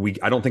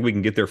I don't think we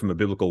can get there from a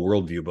biblical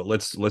worldview, but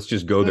let's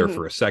just go there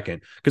for a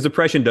second, because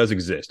oppression does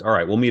exist. All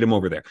right, we'll meet them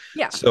over there.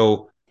 Yeah.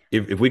 So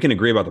if we can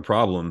agree about the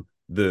problem,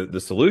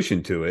 the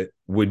solution to it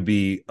would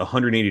be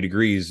 180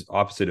 degrees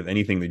opposite of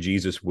anything that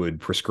Jesus would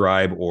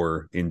prescribe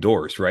or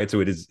endorse, right?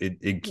 So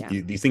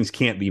these things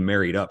can't be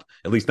married up,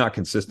 at least not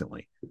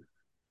consistently.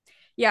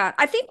 Yeah,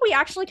 I think we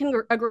actually can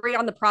agree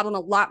on the problem a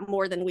lot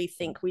more than we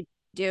think we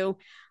do.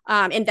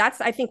 And that's,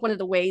 I think, one of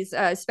the ways,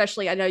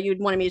 especially, I know you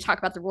wanted me to talk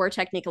about the roar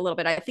technique a little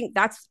bit. I think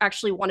that's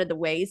actually one of the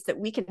ways that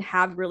we can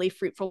have really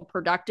fruitful,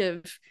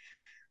 productive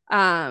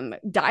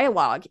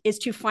dialogue, is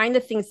to find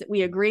the things that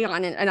we agree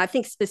on. And I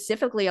think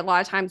specifically, a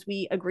lot of times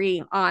we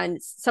agree on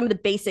some of the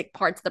basic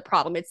parts of the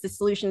problem. It's the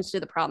solutions to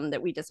the problem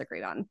that we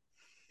disagree on.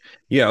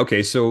 Yeah.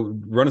 Okay. So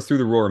run us through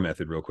the roar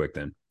method real quick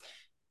then.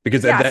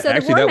 Because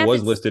that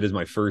was listed as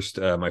my first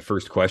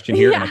question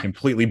here, and I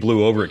completely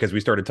blew over it because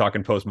we started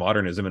talking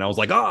postmodernism, and I was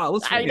like,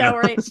 I know,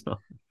 right?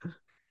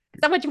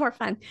 So much more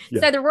fun. Yeah.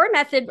 So the roar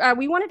method,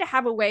 we wanted to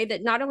have a way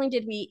that not only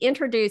did we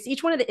introduce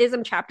each one of the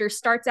ism chapters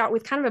starts out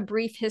with kind of a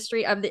brief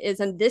history of the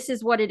ism. This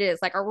is what it is,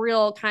 like a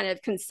real kind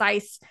of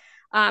concise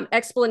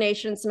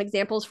explanation, some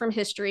examples from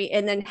history,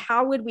 and then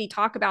how would we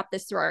talk about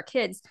this through our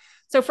kids.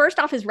 So first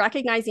off is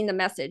recognizing the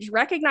message.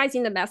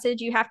 Recognizing the message,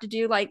 you have to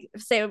do, like,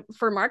 say,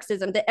 for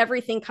Marxism, that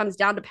everything comes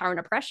down to power and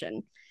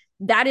oppression.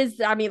 That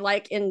is, I mean,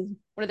 like, in,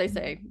 what do they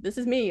say? This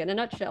is me in a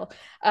nutshell.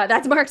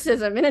 That's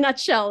Marxism in a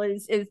nutshell,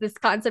 is this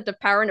concept of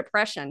power and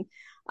oppression.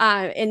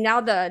 And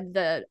now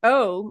the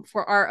O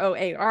for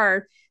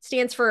ROAR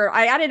stands for,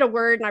 I added a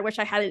word and I wish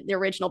I had it in the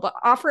original, but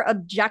offer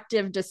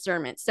objective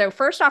discernment. So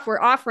first off,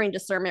 we're offering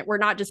discernment. We're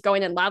not just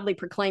going and loudly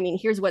proclaiming,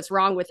 here's what's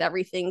wrong with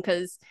everything,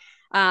 because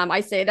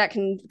I say that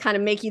can kind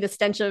of make you the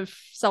stench of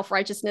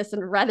self-righteousness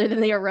and rather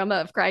than the aroma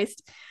of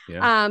Christ.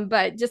 Yeah.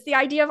 But just the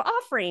idea of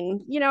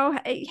offering,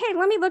 hey,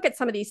 let me look at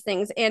some of these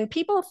things. And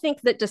people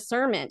think that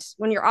discernment,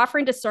 when you're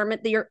offering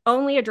discernment, that you're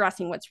only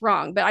addressing what's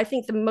wrong. But I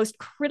think the two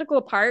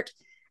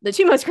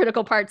most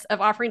critical parts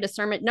of offering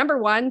discernment, number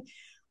one,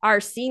 are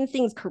seeing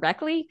things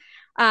correctly.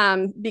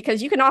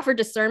 Because you can offer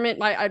discernment.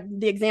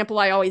 The example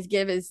I always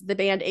give is the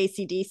band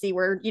AC/DC,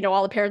 where,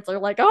 all the parents are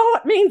like, oh,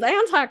 it means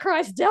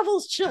Antichrist,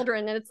 devil's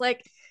children. And it's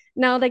like,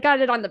 no, they got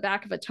it on the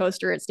back of a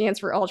toaster. It stands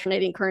for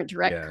alternating current,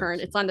 direct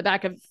current. It's on the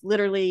back of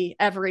literally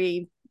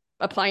every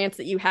appliance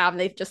that you have.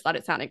 They just thought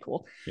it sounded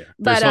cool. Yeah,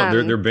 but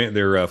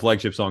their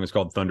flagship song is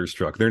called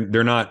Thunderstruck.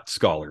 They're not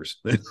scholars.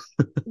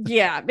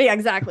 yeah,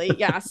 exactly.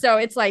 Yeah, so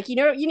it's like, you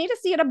need to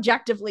see it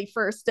objectively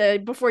first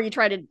before you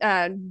try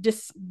to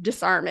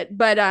disarm it.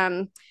 But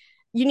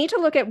you need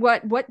to look at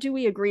what do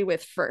we agree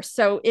with first.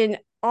 So in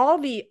all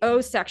the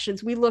O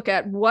sections, we look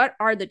at what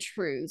are the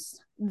truths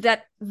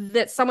that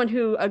someone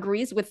who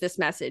agrees with this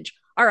message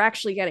are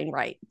actually getting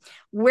right.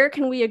 Where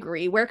can we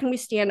agree? Where can we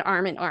stand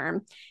arm in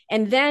arm?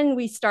 And then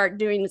we start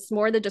doing this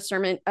more the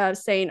discernment of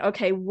saying,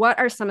 okay, what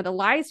are some of the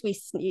lies we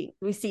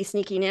see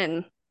sneaking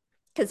in?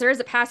 Because there is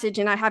a passage,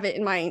 and I have it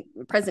in my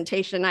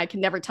presentation. I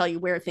can never tell you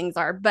where things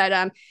are,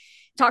 but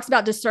talks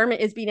about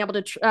discernment is being able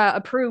to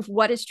approve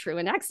what is true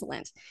and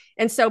excellent.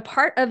 And so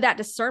part of that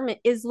discernment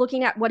is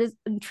looking at what is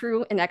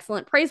true and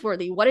excellent,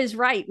 praiseworthy, what is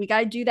right. We got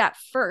to do that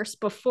first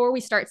before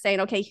we start saying,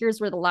 okay, here's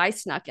where the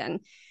lies snuck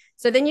in.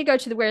 So then you go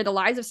to where the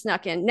lies have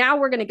snuck in. Now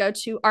we're going to go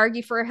to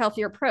argue for a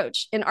healthier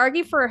approach. And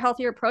argue for a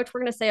healthier approach,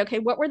 we're going to say, okay,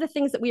 what were the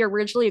things that we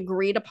originally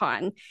agreed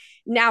upon?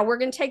 Now we're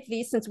going to take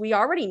these, since we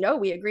already know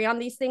we agree on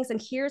these things,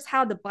 and here's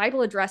how the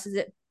Bible addresses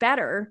it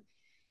better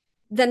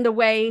than the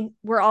way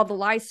where all the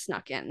lies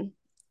snuck in.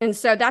 And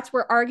so that's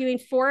where arguing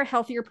for a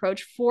healthier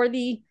approach for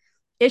the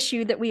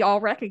issue that we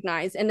all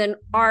recognize. And then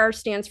R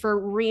stands for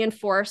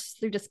reinforce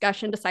through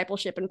discussion,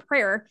 discipleship, and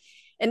prayer.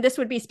 And this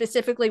would be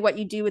specifically what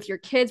you do with your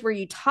kids, where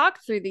you talk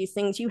through these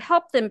things, you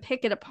help them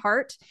pick it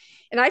apart.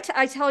 And I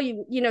tell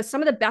you,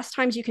 some of the best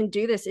times you can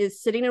do this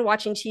is sitting and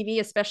watching TV,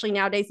 especially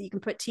nowadays that you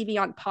can put TV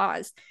on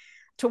pause,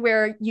 to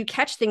where you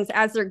catch things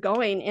as they're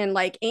going. And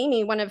like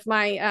Amy, one of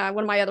my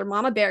other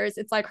mama bears,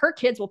 it's like her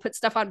kids will put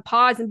stuff on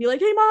pause and be like,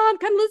 hey mom,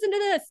 come listen to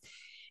this,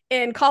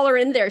 and call her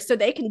in there so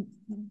they can,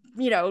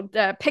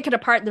 pick it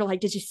apart. And they're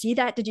like, did you see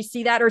that? Did you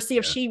see that? Or see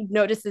if she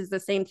notices the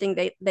same thing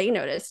they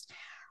noticed.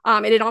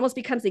 And it almost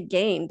becomes a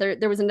game.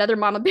 There was another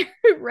mama bear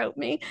who wrote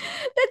me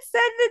that said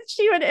that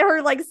she would,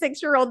 her like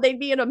 6-year-old, they'd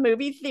be in a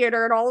movie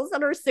theater and all of a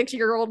sudden her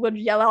 6-year-old would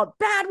yell out,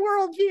 bad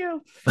worldview.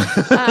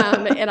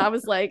 And I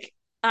was like,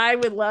 I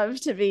would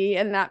love to be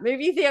in that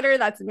movie theater.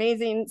 That's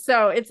amazing.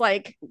 So it's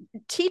like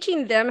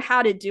teaching them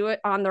how to do it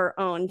on their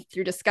own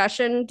through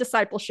discussion,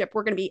 discipleship.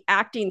 We're going to be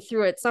acting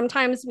through it.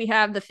 Sometimes we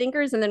have the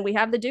thinkers and then we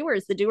have the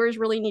doers. The doers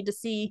really need to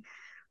see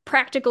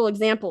practical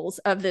examples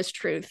of this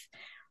truth.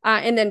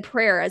 And then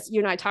prayer, as you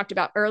and I talked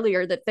about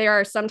earlier, that there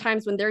are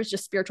sometimes when there's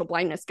just spiritual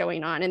blindness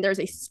going on and there's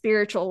a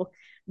spiritual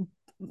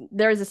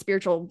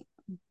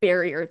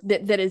barrier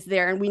that is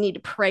there, and we need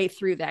to pray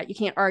through that. You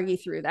can't argue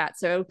through that.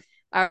 So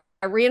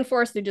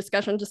reinforce through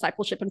discussion,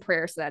 discipleship, and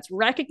prayer. So that's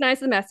recognize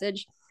the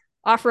message,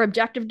 offer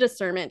objective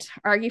discernment,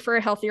 argue for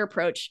a healthier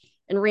approach,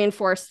 and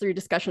reinforce through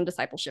discussion,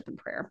 discipleship, and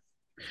prayer.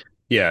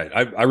 Yeah,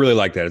 I really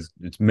like that.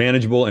 It's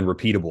manageable and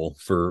repeatable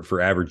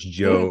for average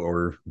Joe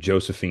or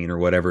Josephine or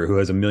whatever, who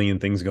has a million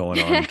things going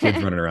on,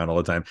 kids running around all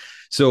the time.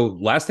 So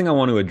last thing I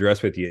want to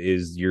address with you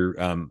is your,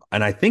 and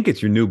I think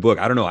it's your new book.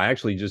 I don't know. I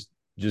actually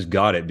just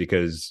got it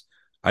because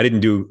I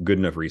didn't do good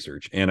enough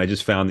research, and I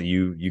just found that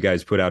you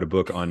guys put out a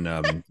book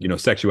on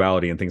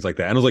sexuality and things like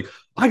that, and I was like,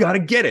 I gotta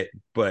get it,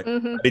 but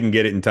I didn't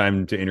get it in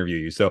time to interview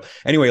you. So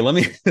anyway, let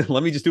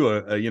me just do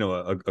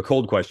a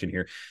cold question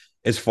here.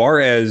 As far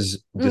as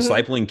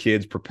discipling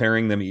kids,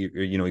 preparing them,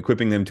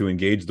 equipping them to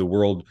engage the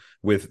world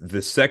with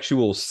the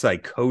sexual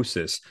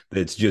psychosis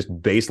that's just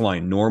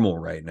baseline normal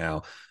right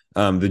now.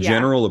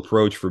 General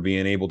approach for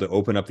being able to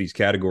open up these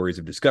categories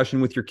of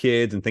discussion with your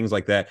kids and things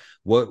like that.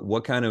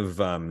 What kind of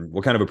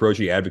approach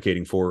are you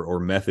advocating for, or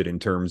method, in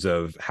terms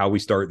of how we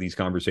start these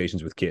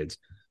conversations with kids?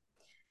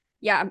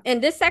 Yeah.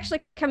 And this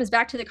actually comes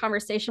back to the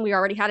conversation we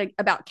already had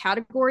about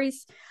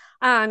categories.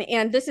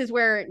 And this is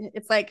where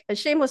it's like a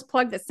shameless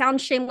plug that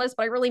sounds shameless,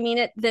 but I really mean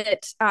it,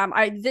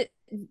 that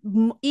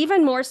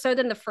even more so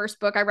than the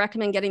first book, I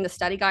recommend getting the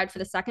study guide for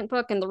the second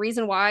book. And the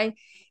reason why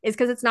is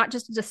because it's not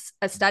just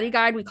a study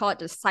guide. We call it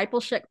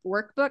discipleship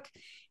workbook,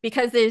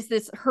 because there's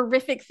this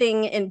horrific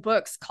thing in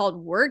books called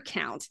word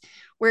count,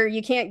 where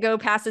you can't go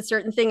past a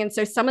certain thing. And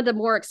so some of the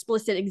more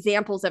explicit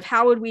examples of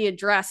how would we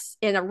address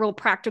in a real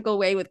practical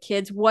way with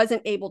kids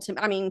wasn't able to,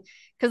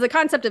 because the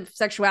concept of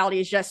sexuality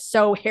is just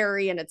so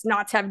hairy, and it's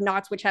knots have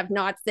knots, which have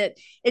knots, that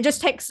it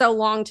just takes so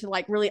long to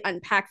like really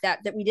unpack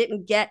that we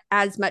didn't get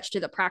as much to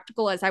the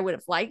practical as I would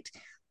have liked.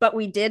 But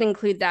we did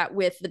include that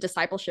with the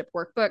discipleship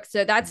workbook.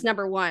 So that's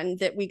number one,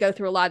 that we go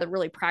through a lot of the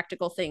really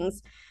practical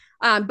things.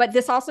 But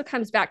this also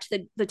comes back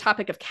to the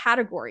topic of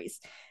categories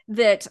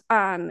that,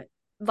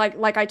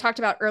 like I talked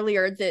about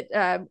earlier,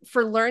 that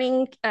for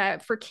learning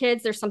for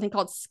kids, there's something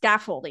called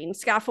scaffolding.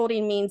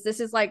 Scaffolding means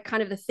this is like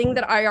kind of the thing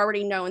that I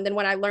already know. And then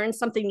when I learn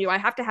something new, I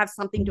have to have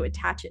something to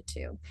attach it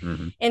to.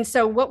 And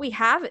so what we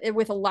have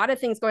with a lot of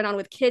things going on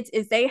with kids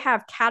is they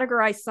have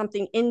categorized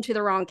something into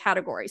the wrong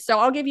category. So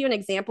I'll give you an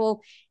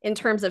example in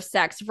terms of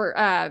sex.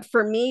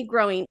 For me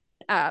growing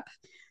up,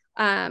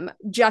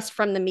 just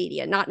from the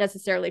media, not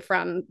necessarily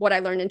from what I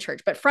learned in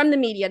church, but from the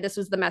media, this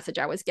was the message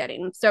I was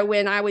getting. So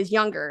when I was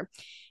younger,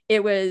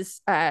 it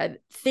was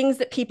things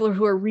that people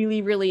who are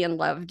really, really in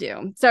love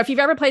do. So if you've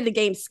ever played the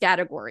game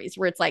Scattergories,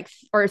 where it's like,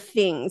 or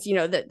things,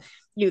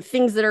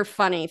 things that are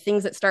funny,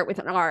 things that start with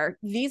an R,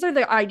 these are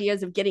the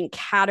ideas of getting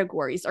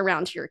categories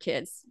around to your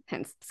kids,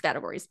 hence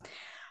Scattergories.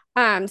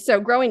 So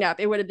growing up,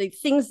 it would have been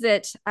things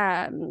that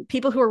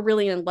people who are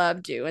really in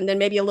love do. And then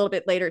maybe a little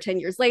bit later, 10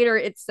 years later,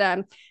 it's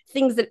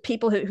things that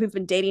people who've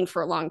been dating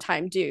for a long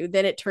time do.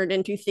 Then it turned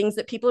into things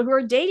that people who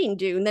are dating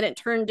do. And then it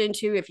turned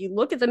into, if you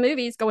look at the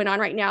movies going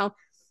on right now,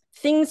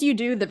 things you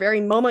do the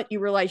very moment you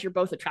realize you're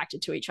both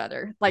attracted to each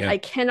other. Like, I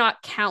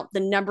cannot count the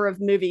number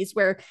of movies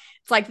where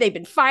it's like they've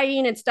been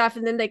fighting and stuff,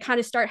 and then they kind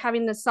of start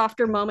having the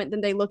softer moment.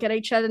 Then they look at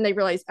each other and they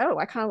realize, oh,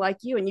 I kind of like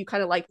you and you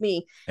kind of like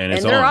me. And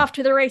they're off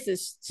to the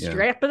races,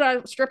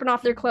 stripping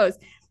off their clothes.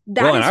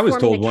 Well, That and is I was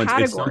forming told a once it's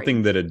category.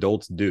 something that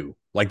adults do.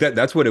 Like that.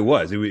 That's what it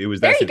was. It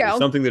was There that you simple. It's go.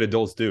 something that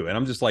adults do. And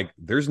I'm just like,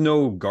 there's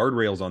no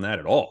guardrails on that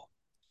at all.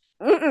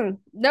 Mm-mm.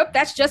 Nope,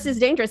 that's just as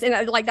dangerous.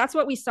 And like that's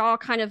what we saw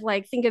kind of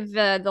like think of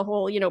the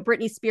whole,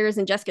 Britney Spears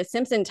and Jessica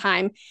Simpson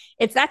time.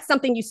 It's that's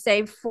something you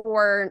save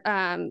for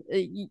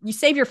you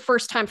save your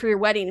first time for your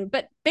wedding.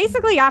 But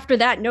basically after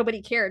that,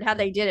 nobody cared how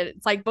they did it.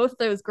 It's like both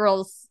those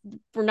girls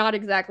were not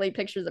exactly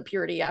pictures of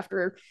purity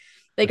after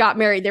they got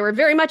married. They were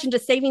very much into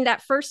saving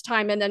that first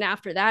time. And then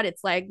after that,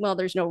 it's like, well,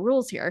 there's no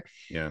rules here.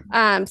 Yeah.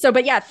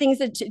 But yeah, things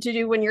to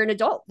do when you're an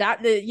adult,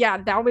 that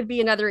would be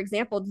another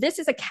example. This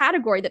is a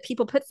category that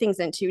people put things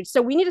into.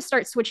 So we need to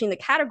start switching the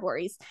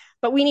categories,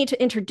 but we need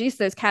to introduce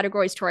those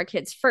categories to our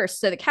kids first.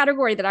 So the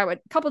category that a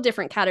couple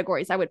different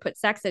categories I would put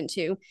sex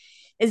into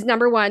is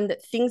number one,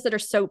 that things that are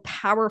so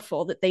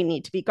powerful that they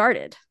need to be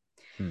guarded.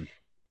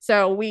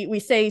 So we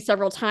say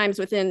several times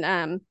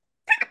within,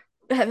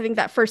 I think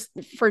that first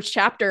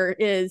chapter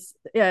is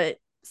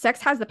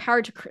sex has the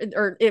power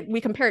to, we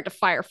compare it to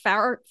fire.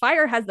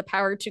 Fire has the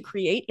power to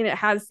create, and it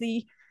has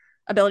the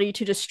ability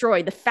to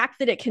destroy. The fact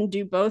that it can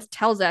do both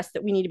tells us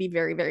that we need to be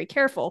very, very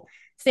careful.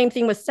 Same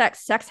thing with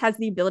sex. Sex has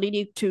the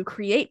ability to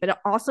create, but it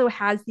also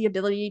has the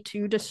ability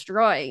to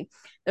destroy.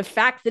 The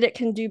fact that it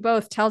can do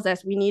both tells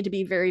us we need to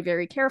be very,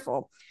 very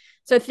careful.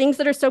 So things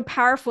that are so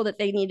powerful that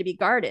they need to be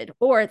guarded,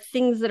 or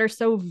things that are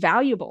so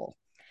valuable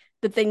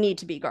that they need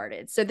to be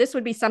guarded. So this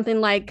would be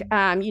something like,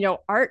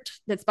 art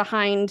that's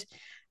behind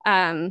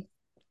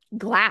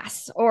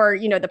glass, or,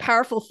 the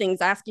powerful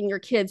things, asking your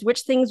kids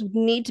which things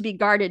need to be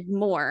guarded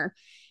more.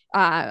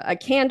 A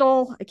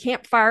candle, a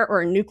campfire,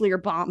 or a nuclear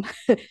bomb.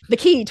 The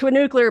key to a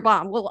nuclear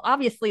bomb. Well,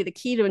 obviously, the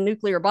key to a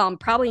nuclear bomb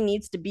probably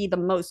needs to be the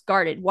most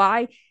guarded.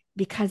 Why?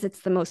 Because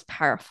it's the most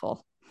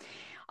powerful.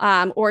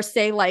 Or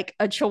say like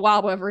a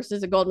Chihuahua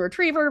versus a Golden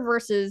Retriever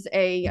versus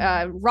a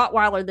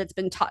Rottweiler that's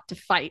been taught to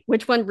fight.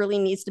 Which one really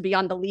needs to be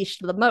on the leash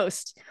the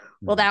most?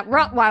 Well, that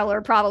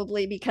Rottweiler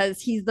probably,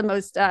 because he's the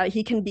most,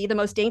 he can be the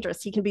most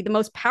dangerous. He can be the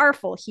most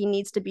powerful. He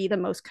needs to be the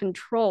most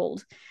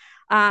controlled.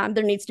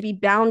 There needs to be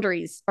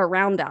boundaries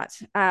around that.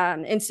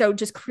 And so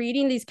just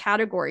creating these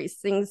categories,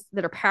 things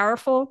that are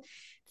powerful,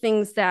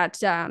 things that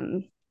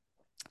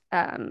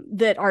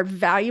that are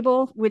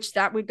valuable, which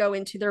that would go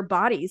into their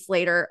bodies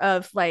later,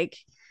 of like,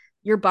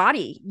 your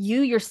body,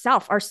 you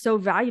yourself are so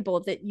valuable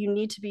that you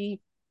need to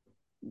be,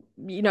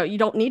 you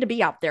don't need to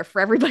be out there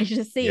for everybody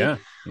to see. Yeah.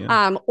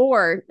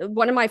 Or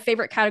one of my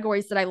favorite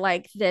categories that I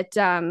like that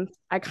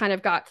I kind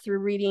of got through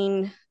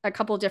reading a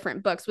couple of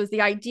different books was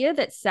the idea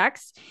that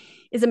sex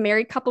is a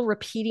married couple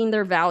repeating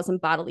their vows in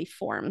bodily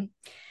form.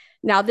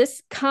 Now,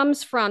 this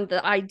comes from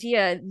the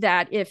idea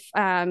that if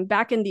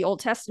back in the Old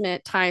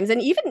Testament times, and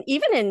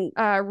even in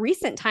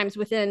recent times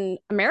within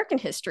American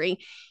history,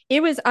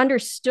 it was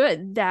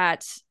understood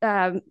that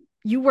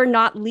you were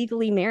not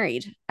legally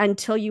married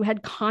until you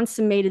had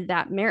consummated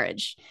that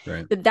marriage.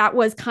 Right. That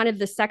was kind of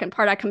the second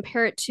part. I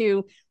compare it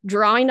to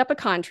drawing up a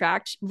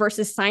contract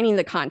versus signing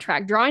the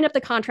contract. Drawing up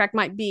the contract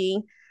might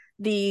be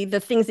the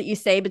things that you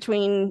say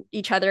between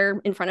each other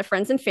in front of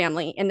friends and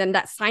family. And then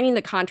that signing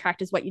the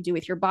contract is what you do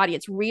with your body.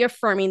 It's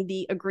reaffirming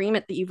the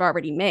agreement that you've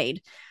already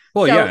made.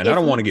 Well, So yeah, and I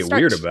don't if want to you get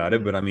weird about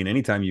it, but I mean,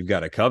 anytime you've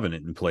got a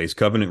covenant in place,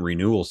 covenant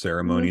renewal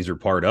ceremonies are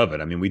part of it.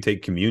 I mean, we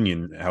take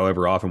communion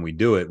however often we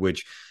do it,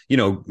 which,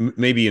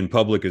 maybe in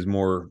public is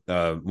more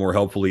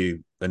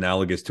helpfully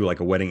analogous to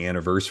like a wedding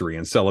anniversary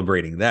and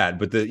celebrating that.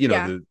 But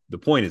the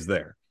point is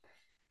there.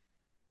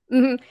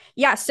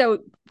 Yeah. So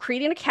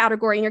creating a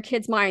category in your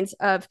kids' minds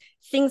of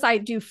things I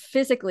do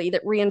physically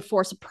that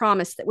reinforce a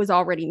promise that was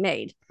already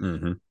made.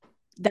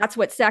 That's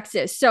what sex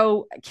is.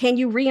 So can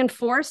you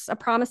reinforce a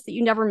promise that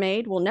you never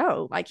made? Well,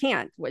 no, I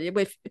can't. What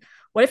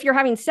if you're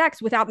having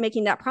sex without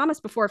making that promise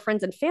before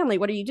friends and family?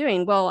 What are you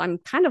doing? Well, I'm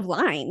kind of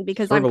lying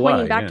because Sort I'm of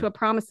pointing lie, back yeah. to a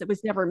promise that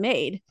was never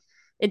made.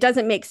 It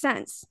doesn't make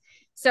sense.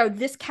 So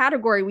this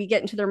category we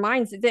get into their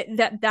minds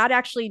that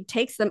actually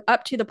takes them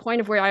up to the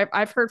point of where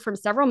I've heard from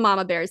several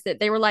mama bears that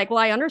they were like, well,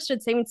 I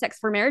understood saving sex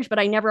for marriage, but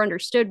I never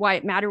understood why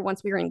it mattered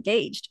once we were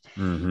engaged.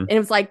 And it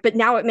was like, but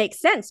now it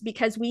makes sense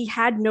because we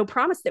had no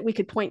promise that we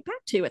could point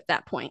back to at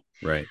that point.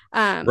 Right.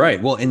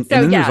 Right. Well, and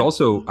then there's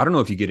also, I don't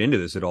know if you get into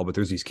this at all, but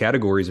there's these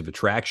categories of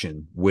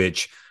attraction,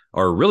 which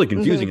are really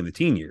confusing in the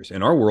teen years.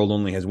 And our world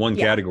only has one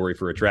category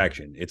for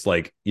attraction. It's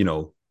like,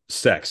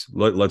 sex.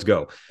 Let's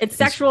go. It's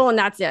sexual and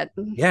that's it.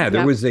 Yeah,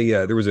 there was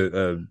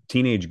a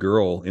teenage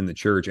girl in the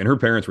church, and her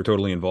parents were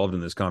totally involved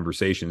in this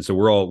conversation. So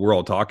we're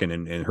all talking,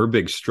 and her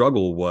big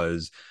struggle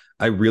was,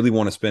 I really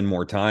want to spend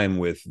more time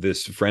with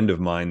this friend of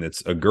mine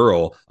that's a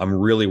girl. I'm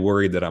really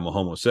worried that I'm a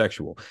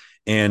homosexual.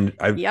 And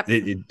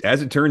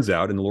as it turns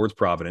out, in the Lord's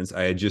providence,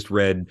 I had just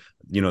read,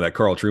 that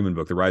Carl Trueman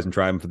book, The Rise and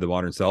Triumph of the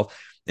Modern Self,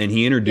 and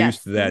he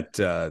introduced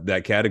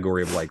that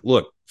category of like,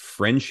 look,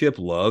 friendship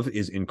love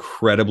is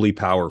incredibly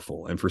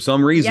powerful, and for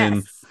some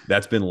reason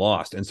that's been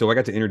lost. And so I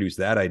got to introduce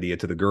that idea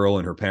to the girl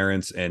and her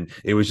parents, and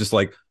it was just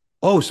like,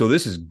 oh, so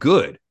this is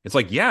good. It's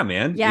like, yeah,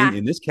 man,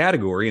 in this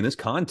category, in this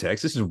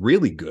context, this is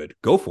really good.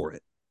 Go for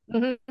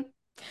it.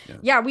 Yeah.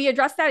 Yeah, we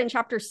addressed that in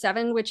chapter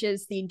 7, which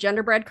is the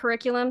genderbread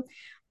curriculum,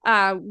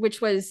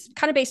 which was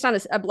kind of based on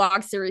a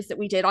blog series that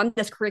we did on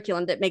this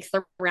curriculum that makes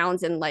the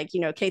rounds in like,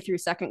 K through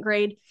second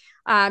grade.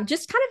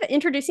 Just kind of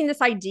introducing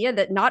this idea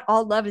that not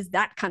all love is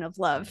that kind of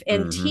love,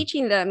 and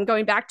teaching them,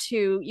 going back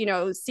to,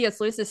 C.S.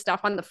 Lewis's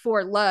stuff on the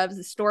 4 loves,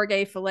 the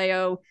storge,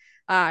 phileo,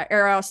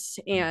 eros,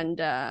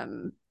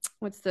 and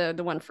what's the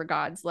one for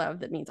God's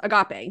love that means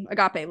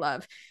agape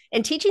love,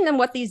 and teaching them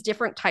what these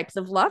different types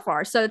of love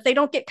are so that they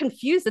don't get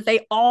confused that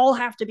they all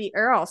have to be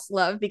eros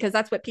love, because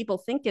that's what people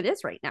think it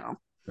is right now.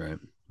 Right.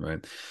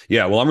 Right.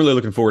 Yeah. Well, I'm really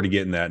looking forward to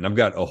getting that. And I've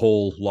got a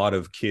whole lot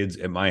of kids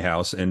at my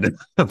house and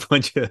a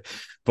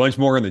bunch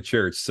more in the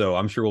church. So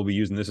I'm sure we'll be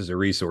using this as a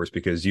resource,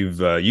 because you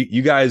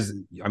guys,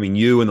 I mean,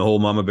 you and the whole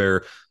Mama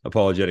Bear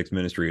apologetics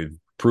ministry have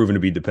proven to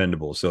be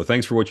dependable. So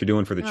thanks for what you're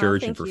doing for the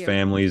church and for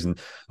families and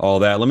all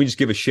that. Let me just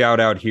give a shout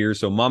out here.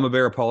 So Mama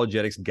Bear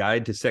Apologetics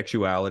Guide to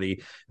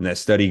Sexuality, and that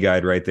study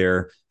guide right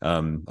there.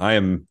 I'm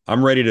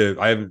ready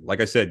to,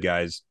 like I said,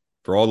 guys,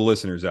 for all the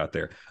listeners out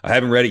there, I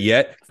haven't read it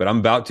yet, but I'm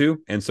about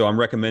to. And so I'm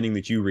recommending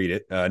that you read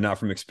it, not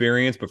from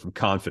experience, but from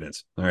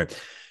confidence. All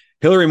right.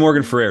 Hillary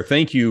Morgan Ferrer,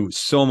 thank you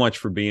so much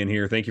for being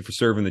here. Thank you for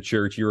serving the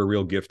church. You're a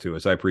real gift to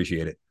us. I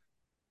appreciate it.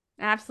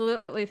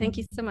 Absolutely. Thank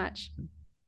you so much.